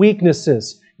 Your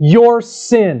weaknesses, your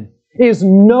sin is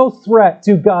no threat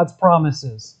to God's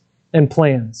promises and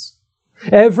plans.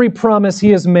 Every promise he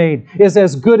has made is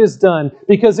as good as done,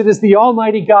 because it is the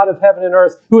Almighty God of heaven and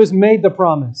earth who has made the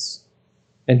promise,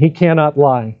 and he cannot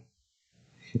lie.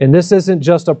 And this isn't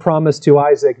just a promise to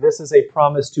Isaac, this is a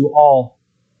promise to all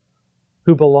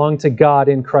who belong to God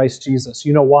in Christ Jesus.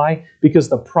 You know why? Because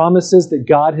the promises that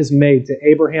God has made to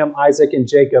Abraham, Isaac, and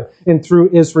Jacob, and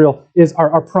through Israel,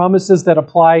 are promises that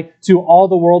apply to all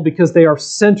the world because they are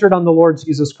centered on the Lord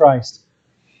Jesus Christ.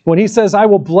 When he says, I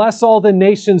will bless all the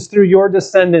nations through your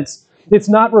descendants, it's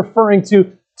not referring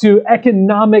to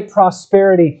economic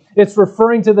prosperity. It's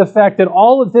referring to the fact that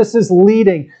all of this is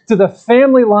leading to the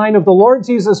family line of the Lord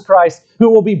Jesus Christ, who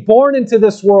will be born into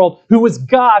this world, who is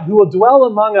God, who will dwell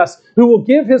among us, who will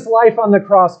give his life on the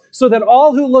cross, so that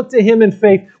all who look to him in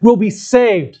faith will be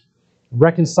saved,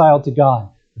 reconciled to God.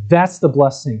 That's the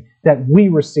blessing that we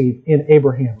receive in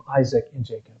Abraham, Isaac, and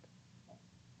Jacob.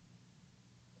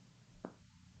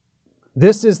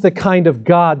 This is the kind of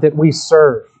God that we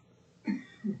serve.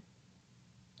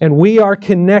 And we are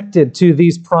connected to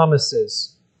these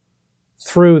promises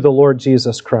through the Lord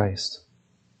Jesus Christ.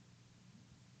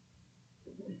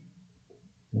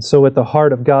 And so at the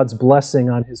heart of God's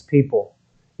blessing on his people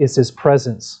is his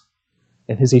presence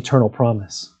and his eternal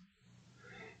promise.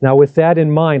 Now, with that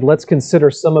in mind, let's consider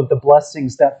some of the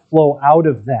blessings that flow out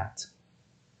of that.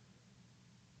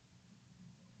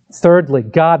 Thirdly,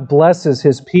 God blesses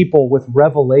his people with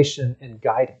revelation and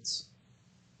guidance.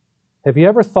 Have you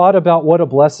ever thought about what a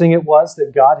blessing it was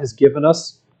that God has given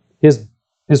us his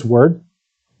word?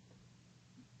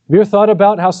 Have you ever thought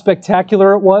about how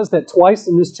spectacular it was that twice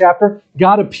in this chapter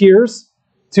God appears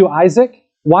to Isaac?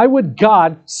 Why would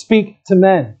God speak to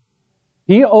men?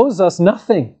 He owes us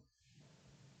nothing.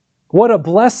 What a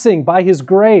blessing by his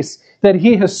grace that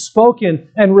he has spoken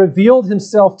and revealed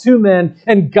himself to men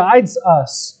and guides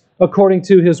us according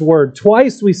to his word.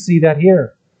 Twice we see that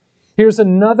here. Here's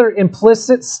another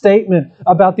implicit statement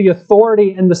about the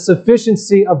authority and the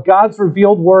sufficiency of God's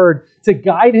revealed word to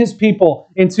guide his people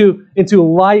into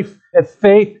life and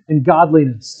faith and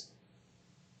godliness.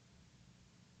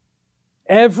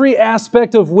 Every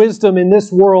aspect of wisdom in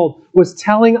this world was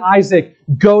telling Isaac,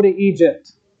 go to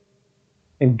Egypt.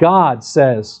 And God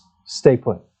says, stay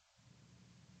put.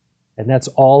 And that's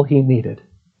all he needed.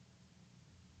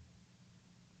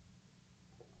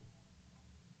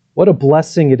 What a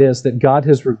blessing it is that God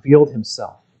has revealed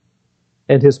himself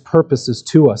and his purposes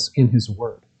to us in his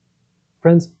word.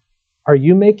 Friends, are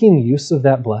you making use of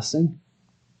that blessing?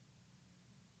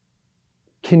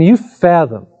 Can you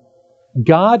fathom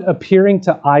God appearing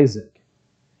to Isaac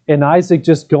and Isaac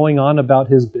just going on about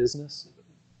his business?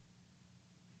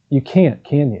 You can't,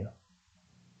 can you?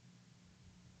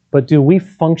 But do we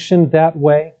function that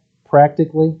way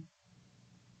practically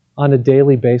on a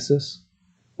daily basis?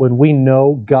 When we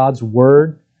know God's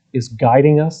word is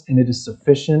guiding us and it is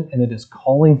sufficient and it is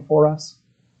calling for us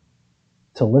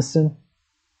to listen,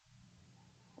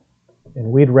 and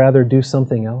we'd rather do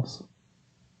something else?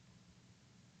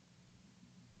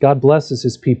 God blesses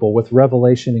his people with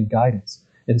revelation and guidance,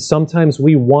 and sometimes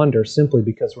we wander simply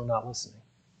because we're not listening.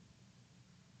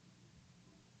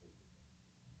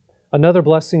 Another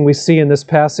blessing we see in this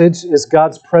passage is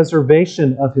God's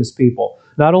preservation of his people.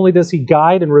 Not only does he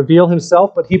guide and reveal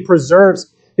himself, but he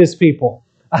preserves his people.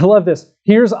 I love this.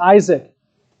 Here's Isaac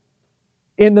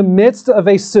in the midst of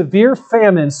a severe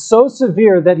famine, so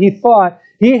severe that he thought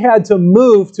he had to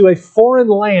move to a foreign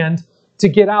land to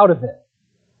get out of it.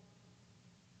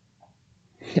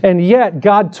 And yet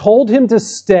God told him to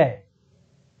stay.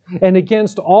 And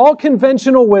against all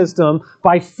conventional wisdom,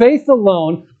 by faith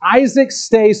alone, Isaac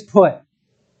stays put.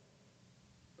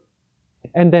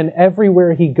 And then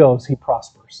everywhere he goes, he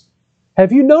prospers.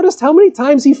 Have you noticed how many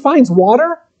times he finds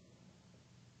water?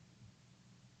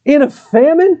 In a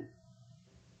famine?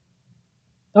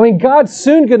 I mean, God's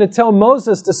soon going to tell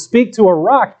Moses to speak to a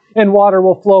rock and water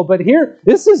will flow. But here,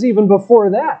 this is even before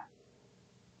that.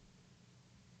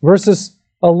 Verses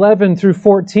 11 through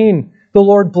 14, the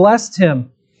Lord blessed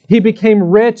him. He became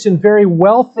rich and very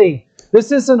wealthy.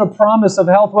 This isn't a promise of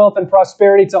health, wealth, and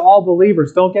prosperity to all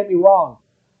believers. Don't get me wrong.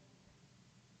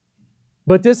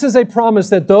 But this is a promise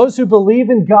that those who believe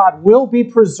in God will be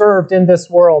preserved in this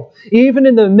world, even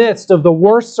in the midst of the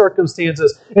worst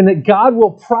circumstances, and that God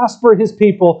will prosper his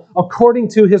people according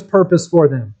to his purpose for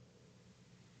them.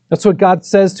 That's what God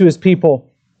says to his people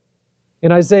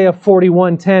in Isaiah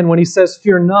 41:10 when he says,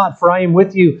 "Fear not, for I am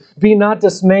with you. Be not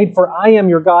dismayed, for I am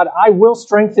your God. I will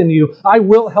strengthen you. I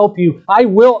will help you. I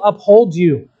will uphold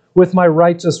you with my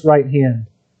righteous right hand."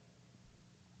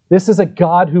 This is a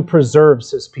God who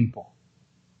preserves his people.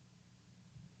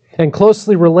 And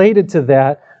closely related to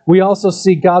that, we also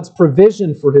see God's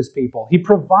provision for his people. He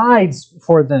provides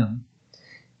for them.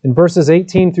 In verses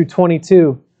 18 through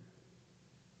 22,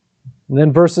 and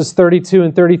then verses 32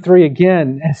 and 33,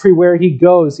 again, everywhere he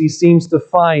goes, he seems to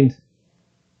find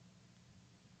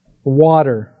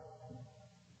water.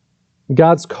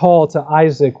 God's call to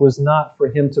Isaac was not for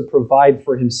him to provide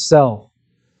for himself,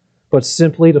 but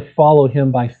simply to follow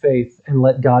him by faith and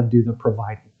let God do the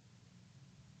providing.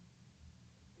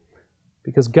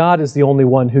 Because God is the only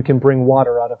one who can bring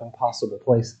water out of impossible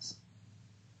places.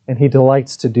 And he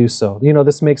delights to do so. You know,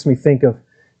 this makes me think of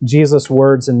Jesus'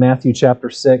 words in Matthew chapter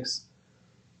 6,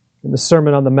 in the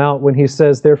Sermon on the Mount, when he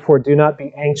says, "Therefore do not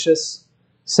be anxious,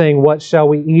 saying, what shall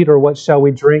we eat, or what shall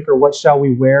we drink, or what shall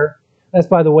we wear?" That's,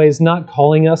 by the way, is not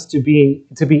calling us to be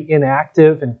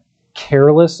inactive and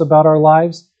careless about our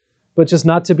lives, but just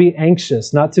not to be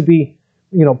anxious, not to be,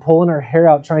 pulling our hair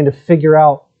out trying to figure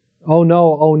out, oh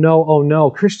no, oh no, oh no.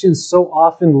 Christians so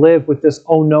often live with this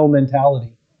oh no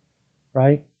mentality,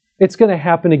 right? It's going to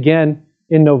happen again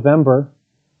in November.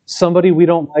 Somebody we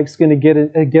don't like is going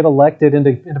to get elected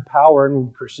into power,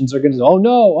 and Christians are going to say, oh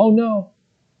no, oh no.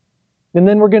 And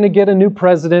then we're going to get a new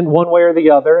president one way or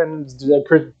the other, and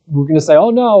we're going to say,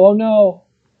 oh no, oh no.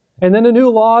 And then a new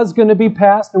law is going to be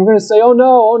passed, and we're going to say, oh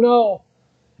no, oh no.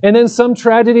 And then some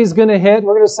tragedy is going to hit, and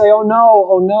we're going to say, oh no,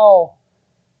 oh no.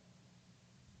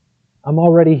 I'm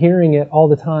already hearing it all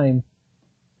the time.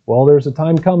 Well, there's a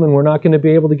time coming we're not going to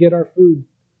be able to get our food.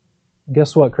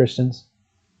 Guess what, Christians?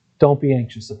 Don't be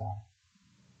anxious about it.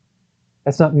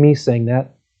 That's not me saying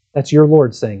that. That's your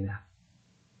Lord saying that.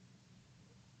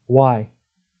 Why?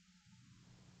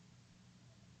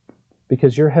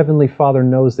 Because your Heavenly Father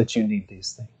knows that you need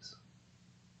these things.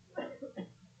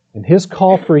 And His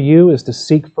call for you is to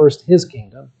seek first His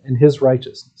kingdom and His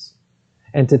righteousness,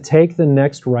 and to take the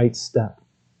next right step.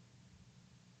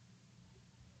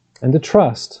 And to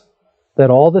trust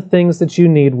that all the things that you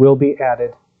need will be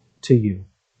added to you.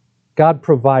 God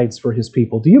provides for His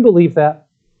people. Do you believe that?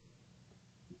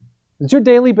 Does your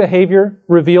daily behavior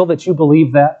reveal that you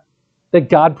believe that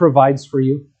God provides for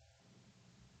you?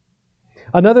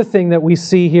 Another thing that we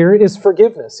see here is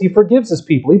forgiveness. He forgives His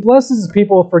people. He blesses His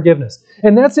people with forgiveness.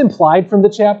 And that's implied from the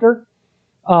chapter.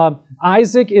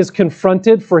 Isaac is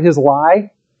confronted for his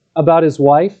lie about his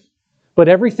wife. But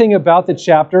everything about the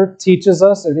chapter teaches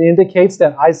us and indicates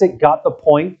that Isaac got the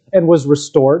point and was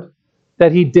restored.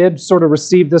 That he did sort of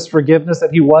receive this forgiveness, that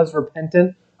he was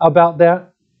repentant about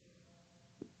that.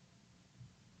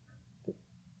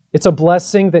 It's a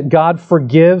blessing that God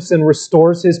forgives and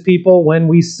restores His people when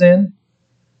we sin.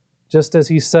 Just as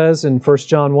He says in 1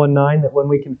 John 1:9 that when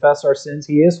we confess our sins,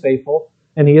 He is faithful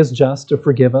and He is just to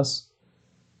forgive us.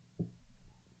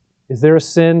 Is there a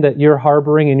sin that you're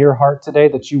harboring in your heart today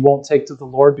that you won't take to the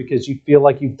Lord because you feel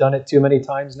like you've done it too many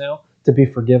times now to be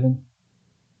forgiven?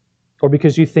 Or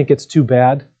because you think it's too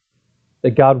bad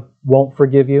that God won't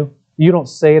forgive you? You don't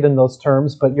say it in those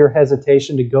terms, but your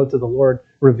hesitation to go to the Lord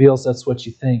reveals that's what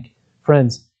you think.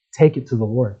 Friends, take it to the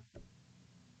Lord.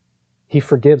 He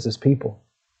forgives His people.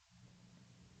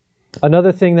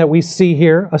 Another thing that we see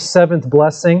here, a seventh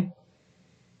blessing,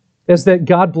 is that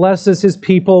God blesses His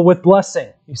people with blessing.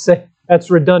 You say,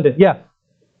 that's redundant. Yeah,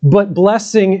 but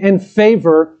blessing and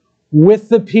favor with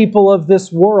the people of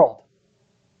this world.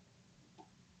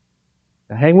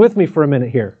 Now hang with me for a minute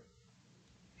here.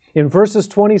 In verses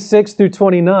 26 through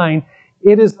 29,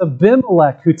 it is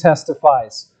Abimelech who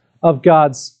testifies of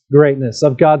God's greatness,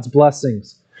 of God's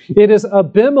blessings. It is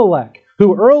Abimelech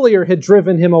who earlier had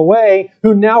driven him away,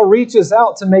 who now reaches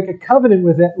out to make a covenant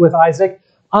with Isaac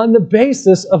on the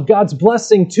basis of God's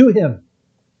blessing to him.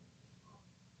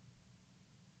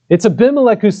 It's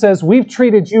Abimelech who says, we've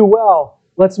treated you well.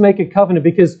 Let's make a covenant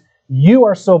because you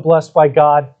are so blessed by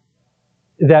God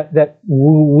that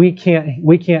we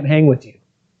can't hang with you.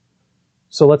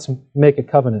 So let's make a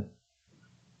covenant.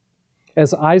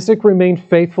 As Isaac remained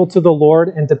faithful to the Lord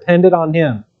and depended on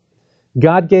Him,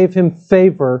 God gave him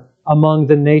favor among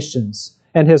the nations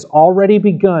and has already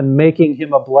begun making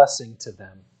him a blessing to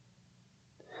them.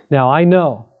 Now I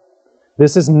know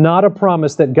this is not a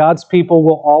promise that God's people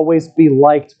will always be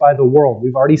liked by the world.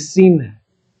 We've already seen that.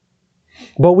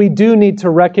 But we do need to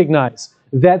recognize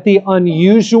that the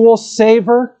unusual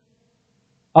savor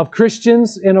of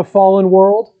Christians in a fallen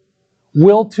world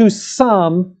will to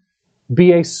some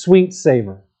be a sweet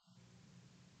savor.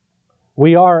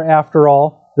 We are, after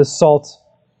all, the salt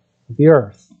of the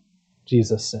earth,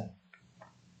 Jesus said.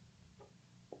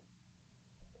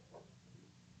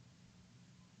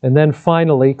 And then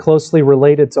finally, closely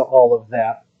related to all of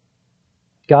that,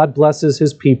 God blesses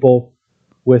His people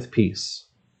with peace.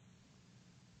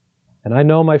 And I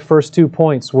know my first 2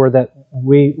 points were that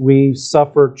we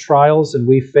suffer trials and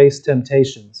we face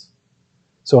temptations.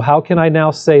 So how can I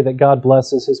now say that God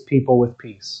blesses His people with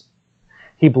peace?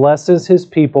 He blesses His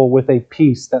people with a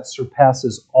peace that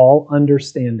surpasses all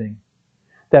understanding,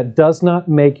 that does not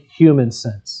make human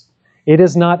sense. It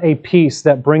is not a peace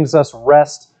that brings us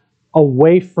rest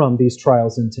away from these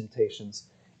trials and temptations.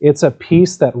 It's a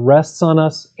peace that rests on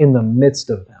us in the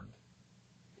midst of them.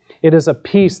 It is a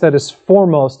peace that is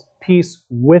foremost peace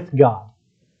with God,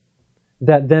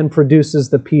 that then produces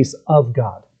the peace of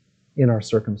God in our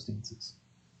circumstances.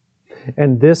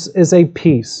 And this is a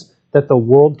peace that the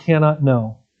world cannot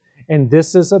know. And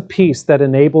this is a peace that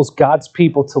enables God's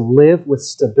people to live with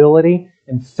stability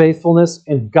and faithfulness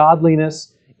and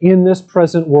godliness in this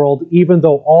present world, even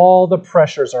though all the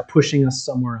pressures are pushing us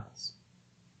somewhere else.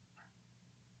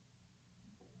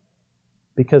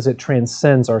 Because it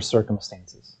transcends our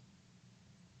circumstances.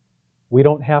 We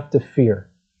don't have to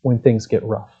fear when things get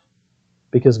rough,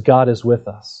 because God is with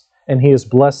us, and He is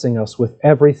blessing us with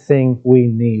everything we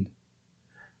need.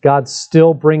 God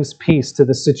still brings peace to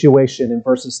the situation in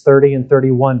verses 30 and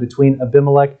 31 between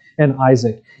Abimelech and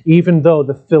Isaac, even though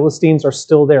the Philistines are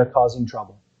still there causing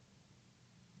trouble.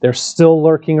 They're still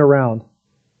lurking around.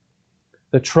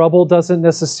 The trouble doesn't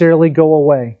necessarily go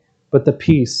away, but the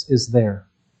peace is there.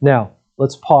 Now,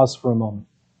 let's pause for a moment,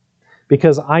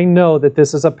 because I know that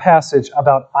this is a passage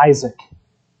about Isaac.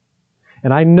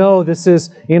 And I know this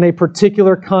is in a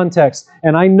particular context,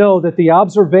 and I know that the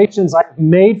observations I've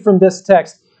made from this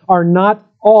text are not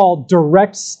all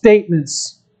direct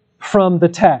statements from the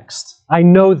text. I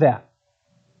know that.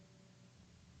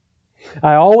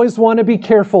 I always want to be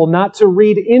careful not to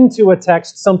read into a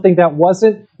text something that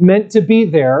wasn't meant to be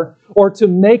there, or to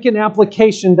make an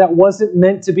application that wasn't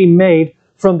meant to be made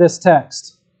from this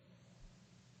text.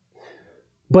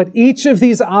 But each of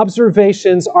these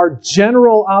observations are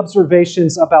general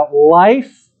observations about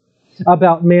life,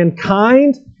 about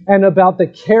mankind, and about the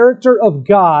character of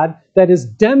God that is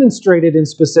demonstrated in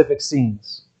specific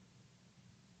scenes.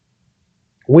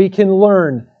 We can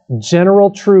learn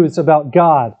general truths about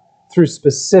God through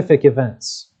specific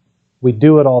events. We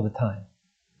do it all the time.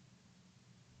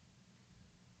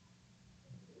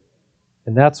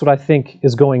 And that's what I think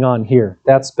is going on here.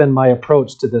 That's been my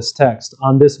approach to this text.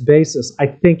 On this basis, I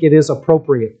think it is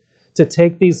appropriate to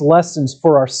take these lessons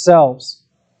for ourselves,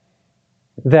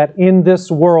 that in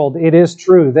this world it is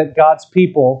true that God's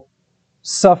people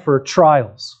suffer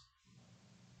trials.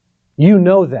 You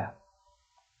know that.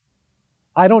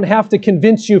 I don't have to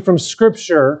convince you from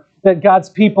Scripture that God's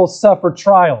people suffer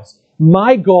trials.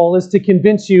 My goal is to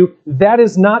convince you that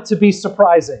is not to be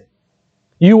surprising.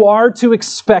 You are to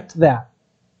expect that.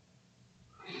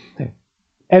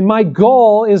 And my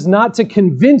goal is not to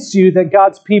convince you that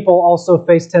God's people also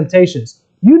face temptations.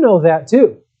 You know that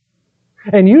too.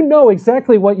 And you know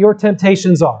exactly what your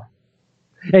temptations are.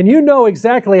 And you know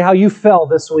exactly how you fell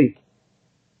this week.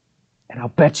 And I'll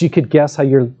bet you could guess how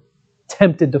you're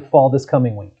tempted to fall this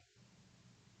coming week.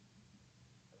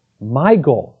 My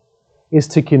goal is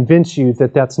to convince you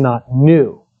that that's not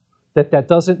new, that that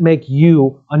doesn't make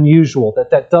you unusual, that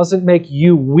that doesn't make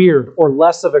you weird or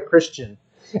less of a Christian.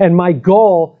 And my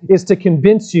goal is to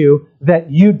convince you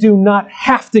that you do not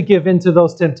have to give in to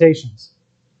those temptations.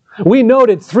 We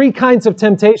noted 3 kinds of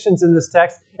temptations in this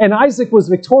text, and Isaac was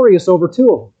victorious over 2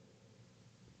 of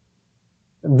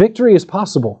them. Victory is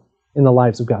possible in the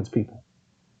lives of God's people.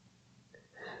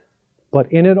 But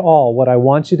in it all, what I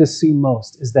want you to see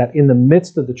most is that in the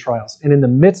midst of the trials and in the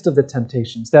midst of the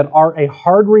temptations that are a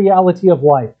hard reality of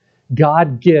life,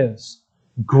 God gives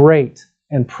great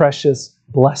and precious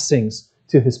blessings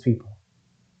to His people.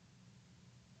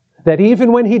 That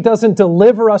even when He doesn't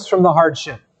deliver us from the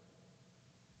hardship,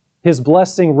 His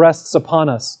blessing rests upon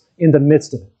us in the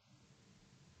midst of it.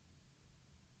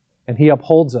 And He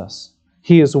upholds us.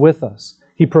 He is with us.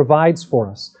 He provides for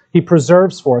us. He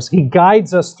preserves for us. He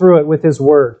guides us through it with His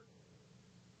Word.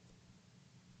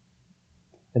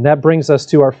 And that brings us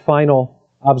to our final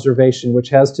observation, which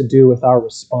has to do with our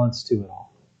response to it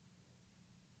all.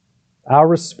 Our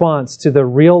response to the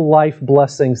real life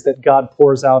blessings that God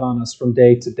pours out on us from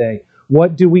day to day.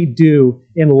 What do we do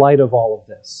in light of all of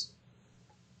this?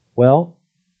 Well,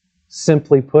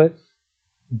 simply put,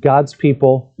 God's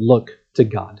people look to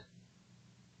God.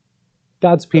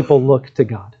 God's people look to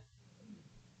God.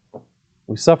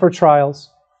 We suffer trials.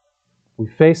 We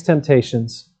face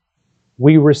temptations.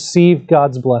 We receive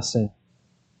God's blessing.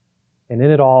 And in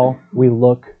it all, we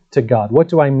look to God. What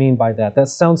do I mean by that? That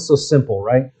sounds so simple,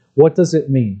 right? What does it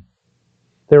mean?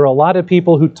 There are a lot of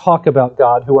people who talk about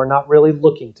God who are not really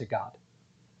looking to God.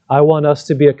 I want us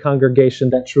to be a congregation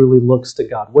that truly looks to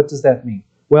God. What does that mean?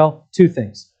 Well, two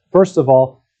things. First of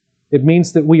all, it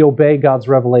means that we obey God's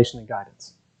revelation and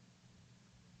guidance.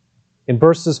 In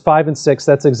verses 5 and 6,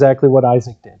 that's exactly what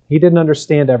Isaac did. He didn't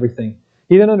understand everything.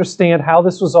 He didn't understand how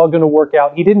this was all going to work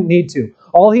out. He didn't need to.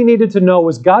 All he needed to know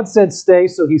was God said stay,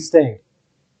 so he stayed.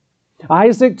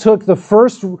 Isaac took the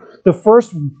first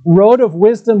road of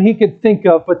wisdom he could think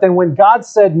of, but then when God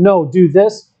said, no, do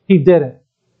this, he did it.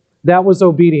 That was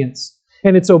obedience.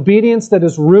 And it's obedience that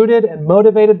is rooted and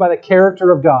motivated by the character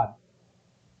of God.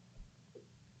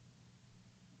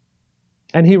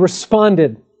 And he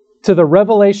responded to the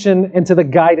revelation and to the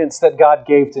guidance that God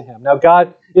gave to him. Now,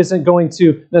 God isn't going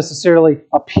to necessarily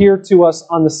appear to us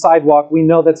on the sidewalk. We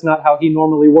know that's not how he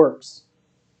normally works.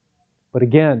 But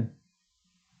again,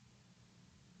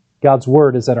 God's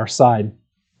word is at our side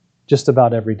just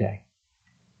about every day.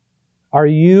 Are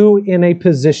you in a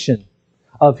position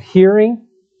of hearing,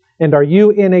 and are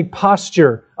you in a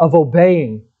posture of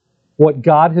obeying what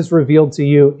God has revealed to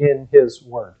you in His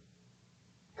Word?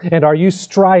 And are you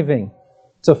striving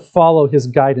to follow His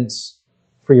guidance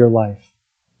for your life?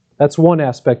 That's one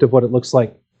aspect of what it looks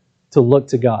like to look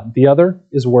to God. The other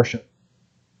is worship.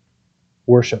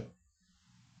 Worship.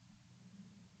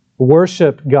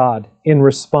 Worship God in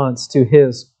response to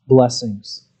His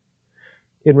blessings.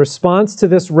 In response to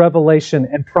this revelation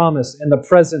and promise and the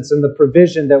presence and the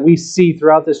provision that we see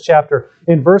throughout this chapter,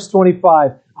 in verse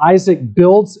 25, Isaac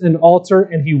builds an altar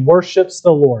and he worships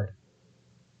the Lord.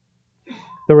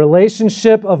 The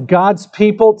relationship of God's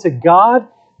people to God,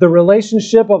 the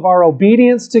relationship of our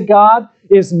obedience to God,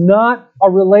 is not a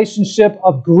relationship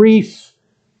of grief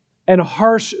and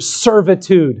harsh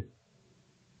servitude.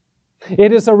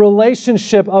 It is a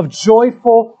relationship of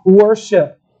joyful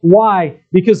worship. Why?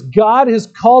 Because God has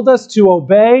called us to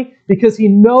obey, because He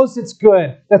knows it's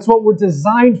good. That's what we're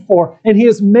designed for. And He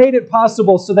has made it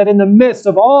possible so that in the midst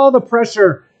of all the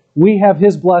pressure, we have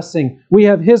His blessing. We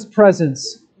have His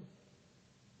presence.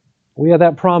 We have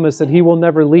that promise that He will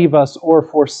never leave us or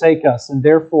forsake us. And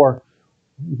therefore,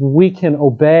 we can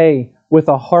obey with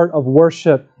a heart of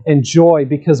worship and joy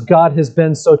because God has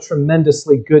been so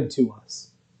tremendously good to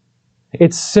us.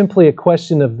 It's simply a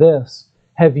question of this.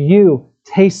 Have you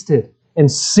tasted and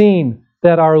seen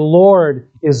that our Lord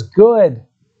is good?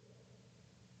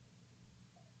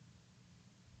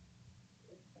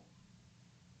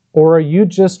 Or are you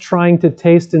just trying to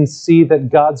taste and see that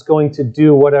God's going to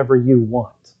do whatever you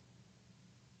want?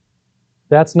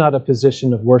 That's not a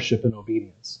position of worship and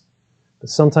obedience. But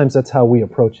sometimes that's how we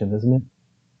approach Him, isn't it?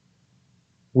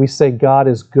 We say God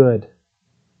is good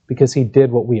because He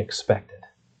did what we expected.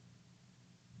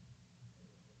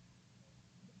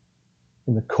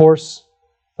 In the course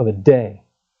of a day,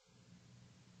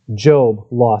 Job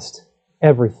lost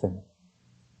everything.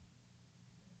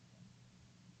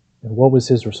 And what was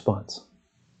his response?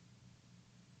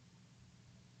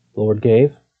 The Lord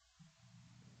gave.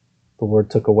 The Lord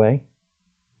took away.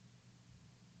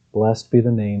 Blessed be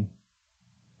the name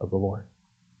of the Lord.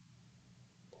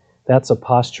 That's a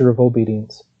posture of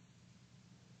obedience.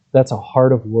 That's a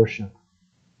heart of worship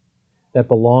that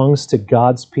belongs to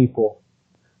God's people.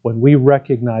 When we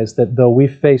recognize that though we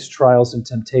face trials and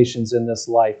temptations in this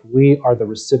life, we are the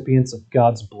recipients of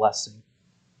God's blessing.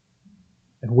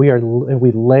 And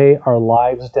we lay our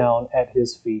lives down at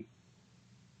His feet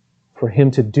for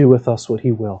Him to do with us what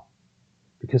He will,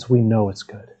 because we know it's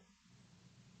good.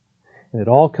 And it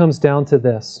all comes down to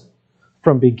this.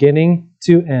 From beginning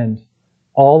to end,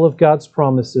 all of God's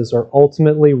promises are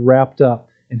ultimately wrapped up,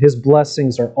 and His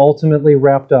blessings are ultimately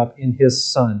wrapped up in His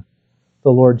Son,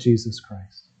 the Lord Jesus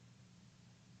Christ.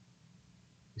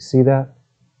 You see that?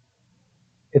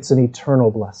 It's an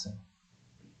eternal blessing.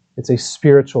 It's a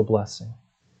spiritual blessing.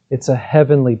 It's a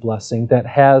heavenly blessing that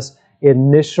has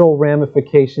initial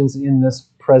ramifications in this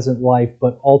present life,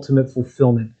 but ultimate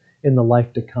fulfillment in the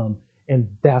life to come.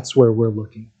 And that's where we're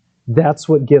looking. That's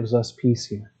what gives us peace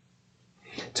here.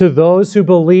 To those who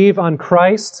believe on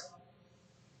Christ,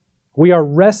 we are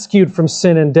rescued from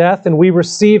sin and death, and we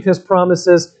receive His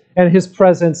promises and His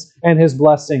presence and His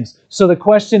blessings. So the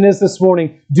question is this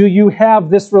morning, do you have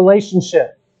this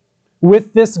relationship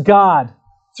with this God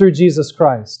through Jesus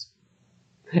Christ?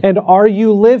 And are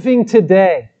you living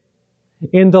today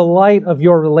in the light of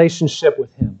your relationship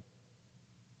with Him?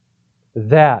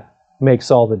 That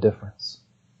makes all the difference.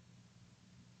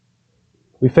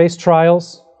 We face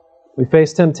trials, we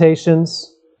face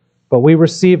temptations, but we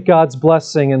receive God's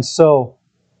blessing, and so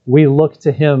we look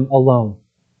to Him alone.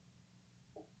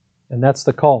 And that's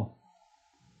the call.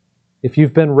 If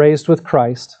you've been raised with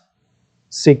Christ,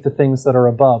 seek the things that are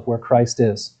above where Christ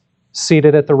is,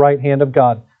 seated at the right hand of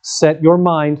God. Set your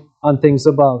mind on things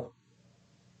above,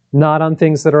 not on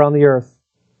things that are on the earth.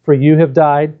 For you have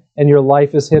died, and your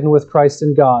life is hidden with Christ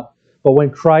in God. But when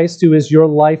Christ, who is your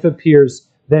life, appears,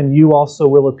 then you also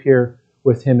will appear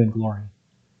with him in glory.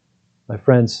 My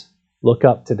friends, look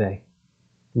up today.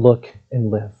 Look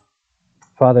and live.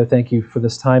 Father, thank you for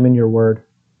this time in your word.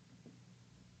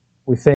 We thank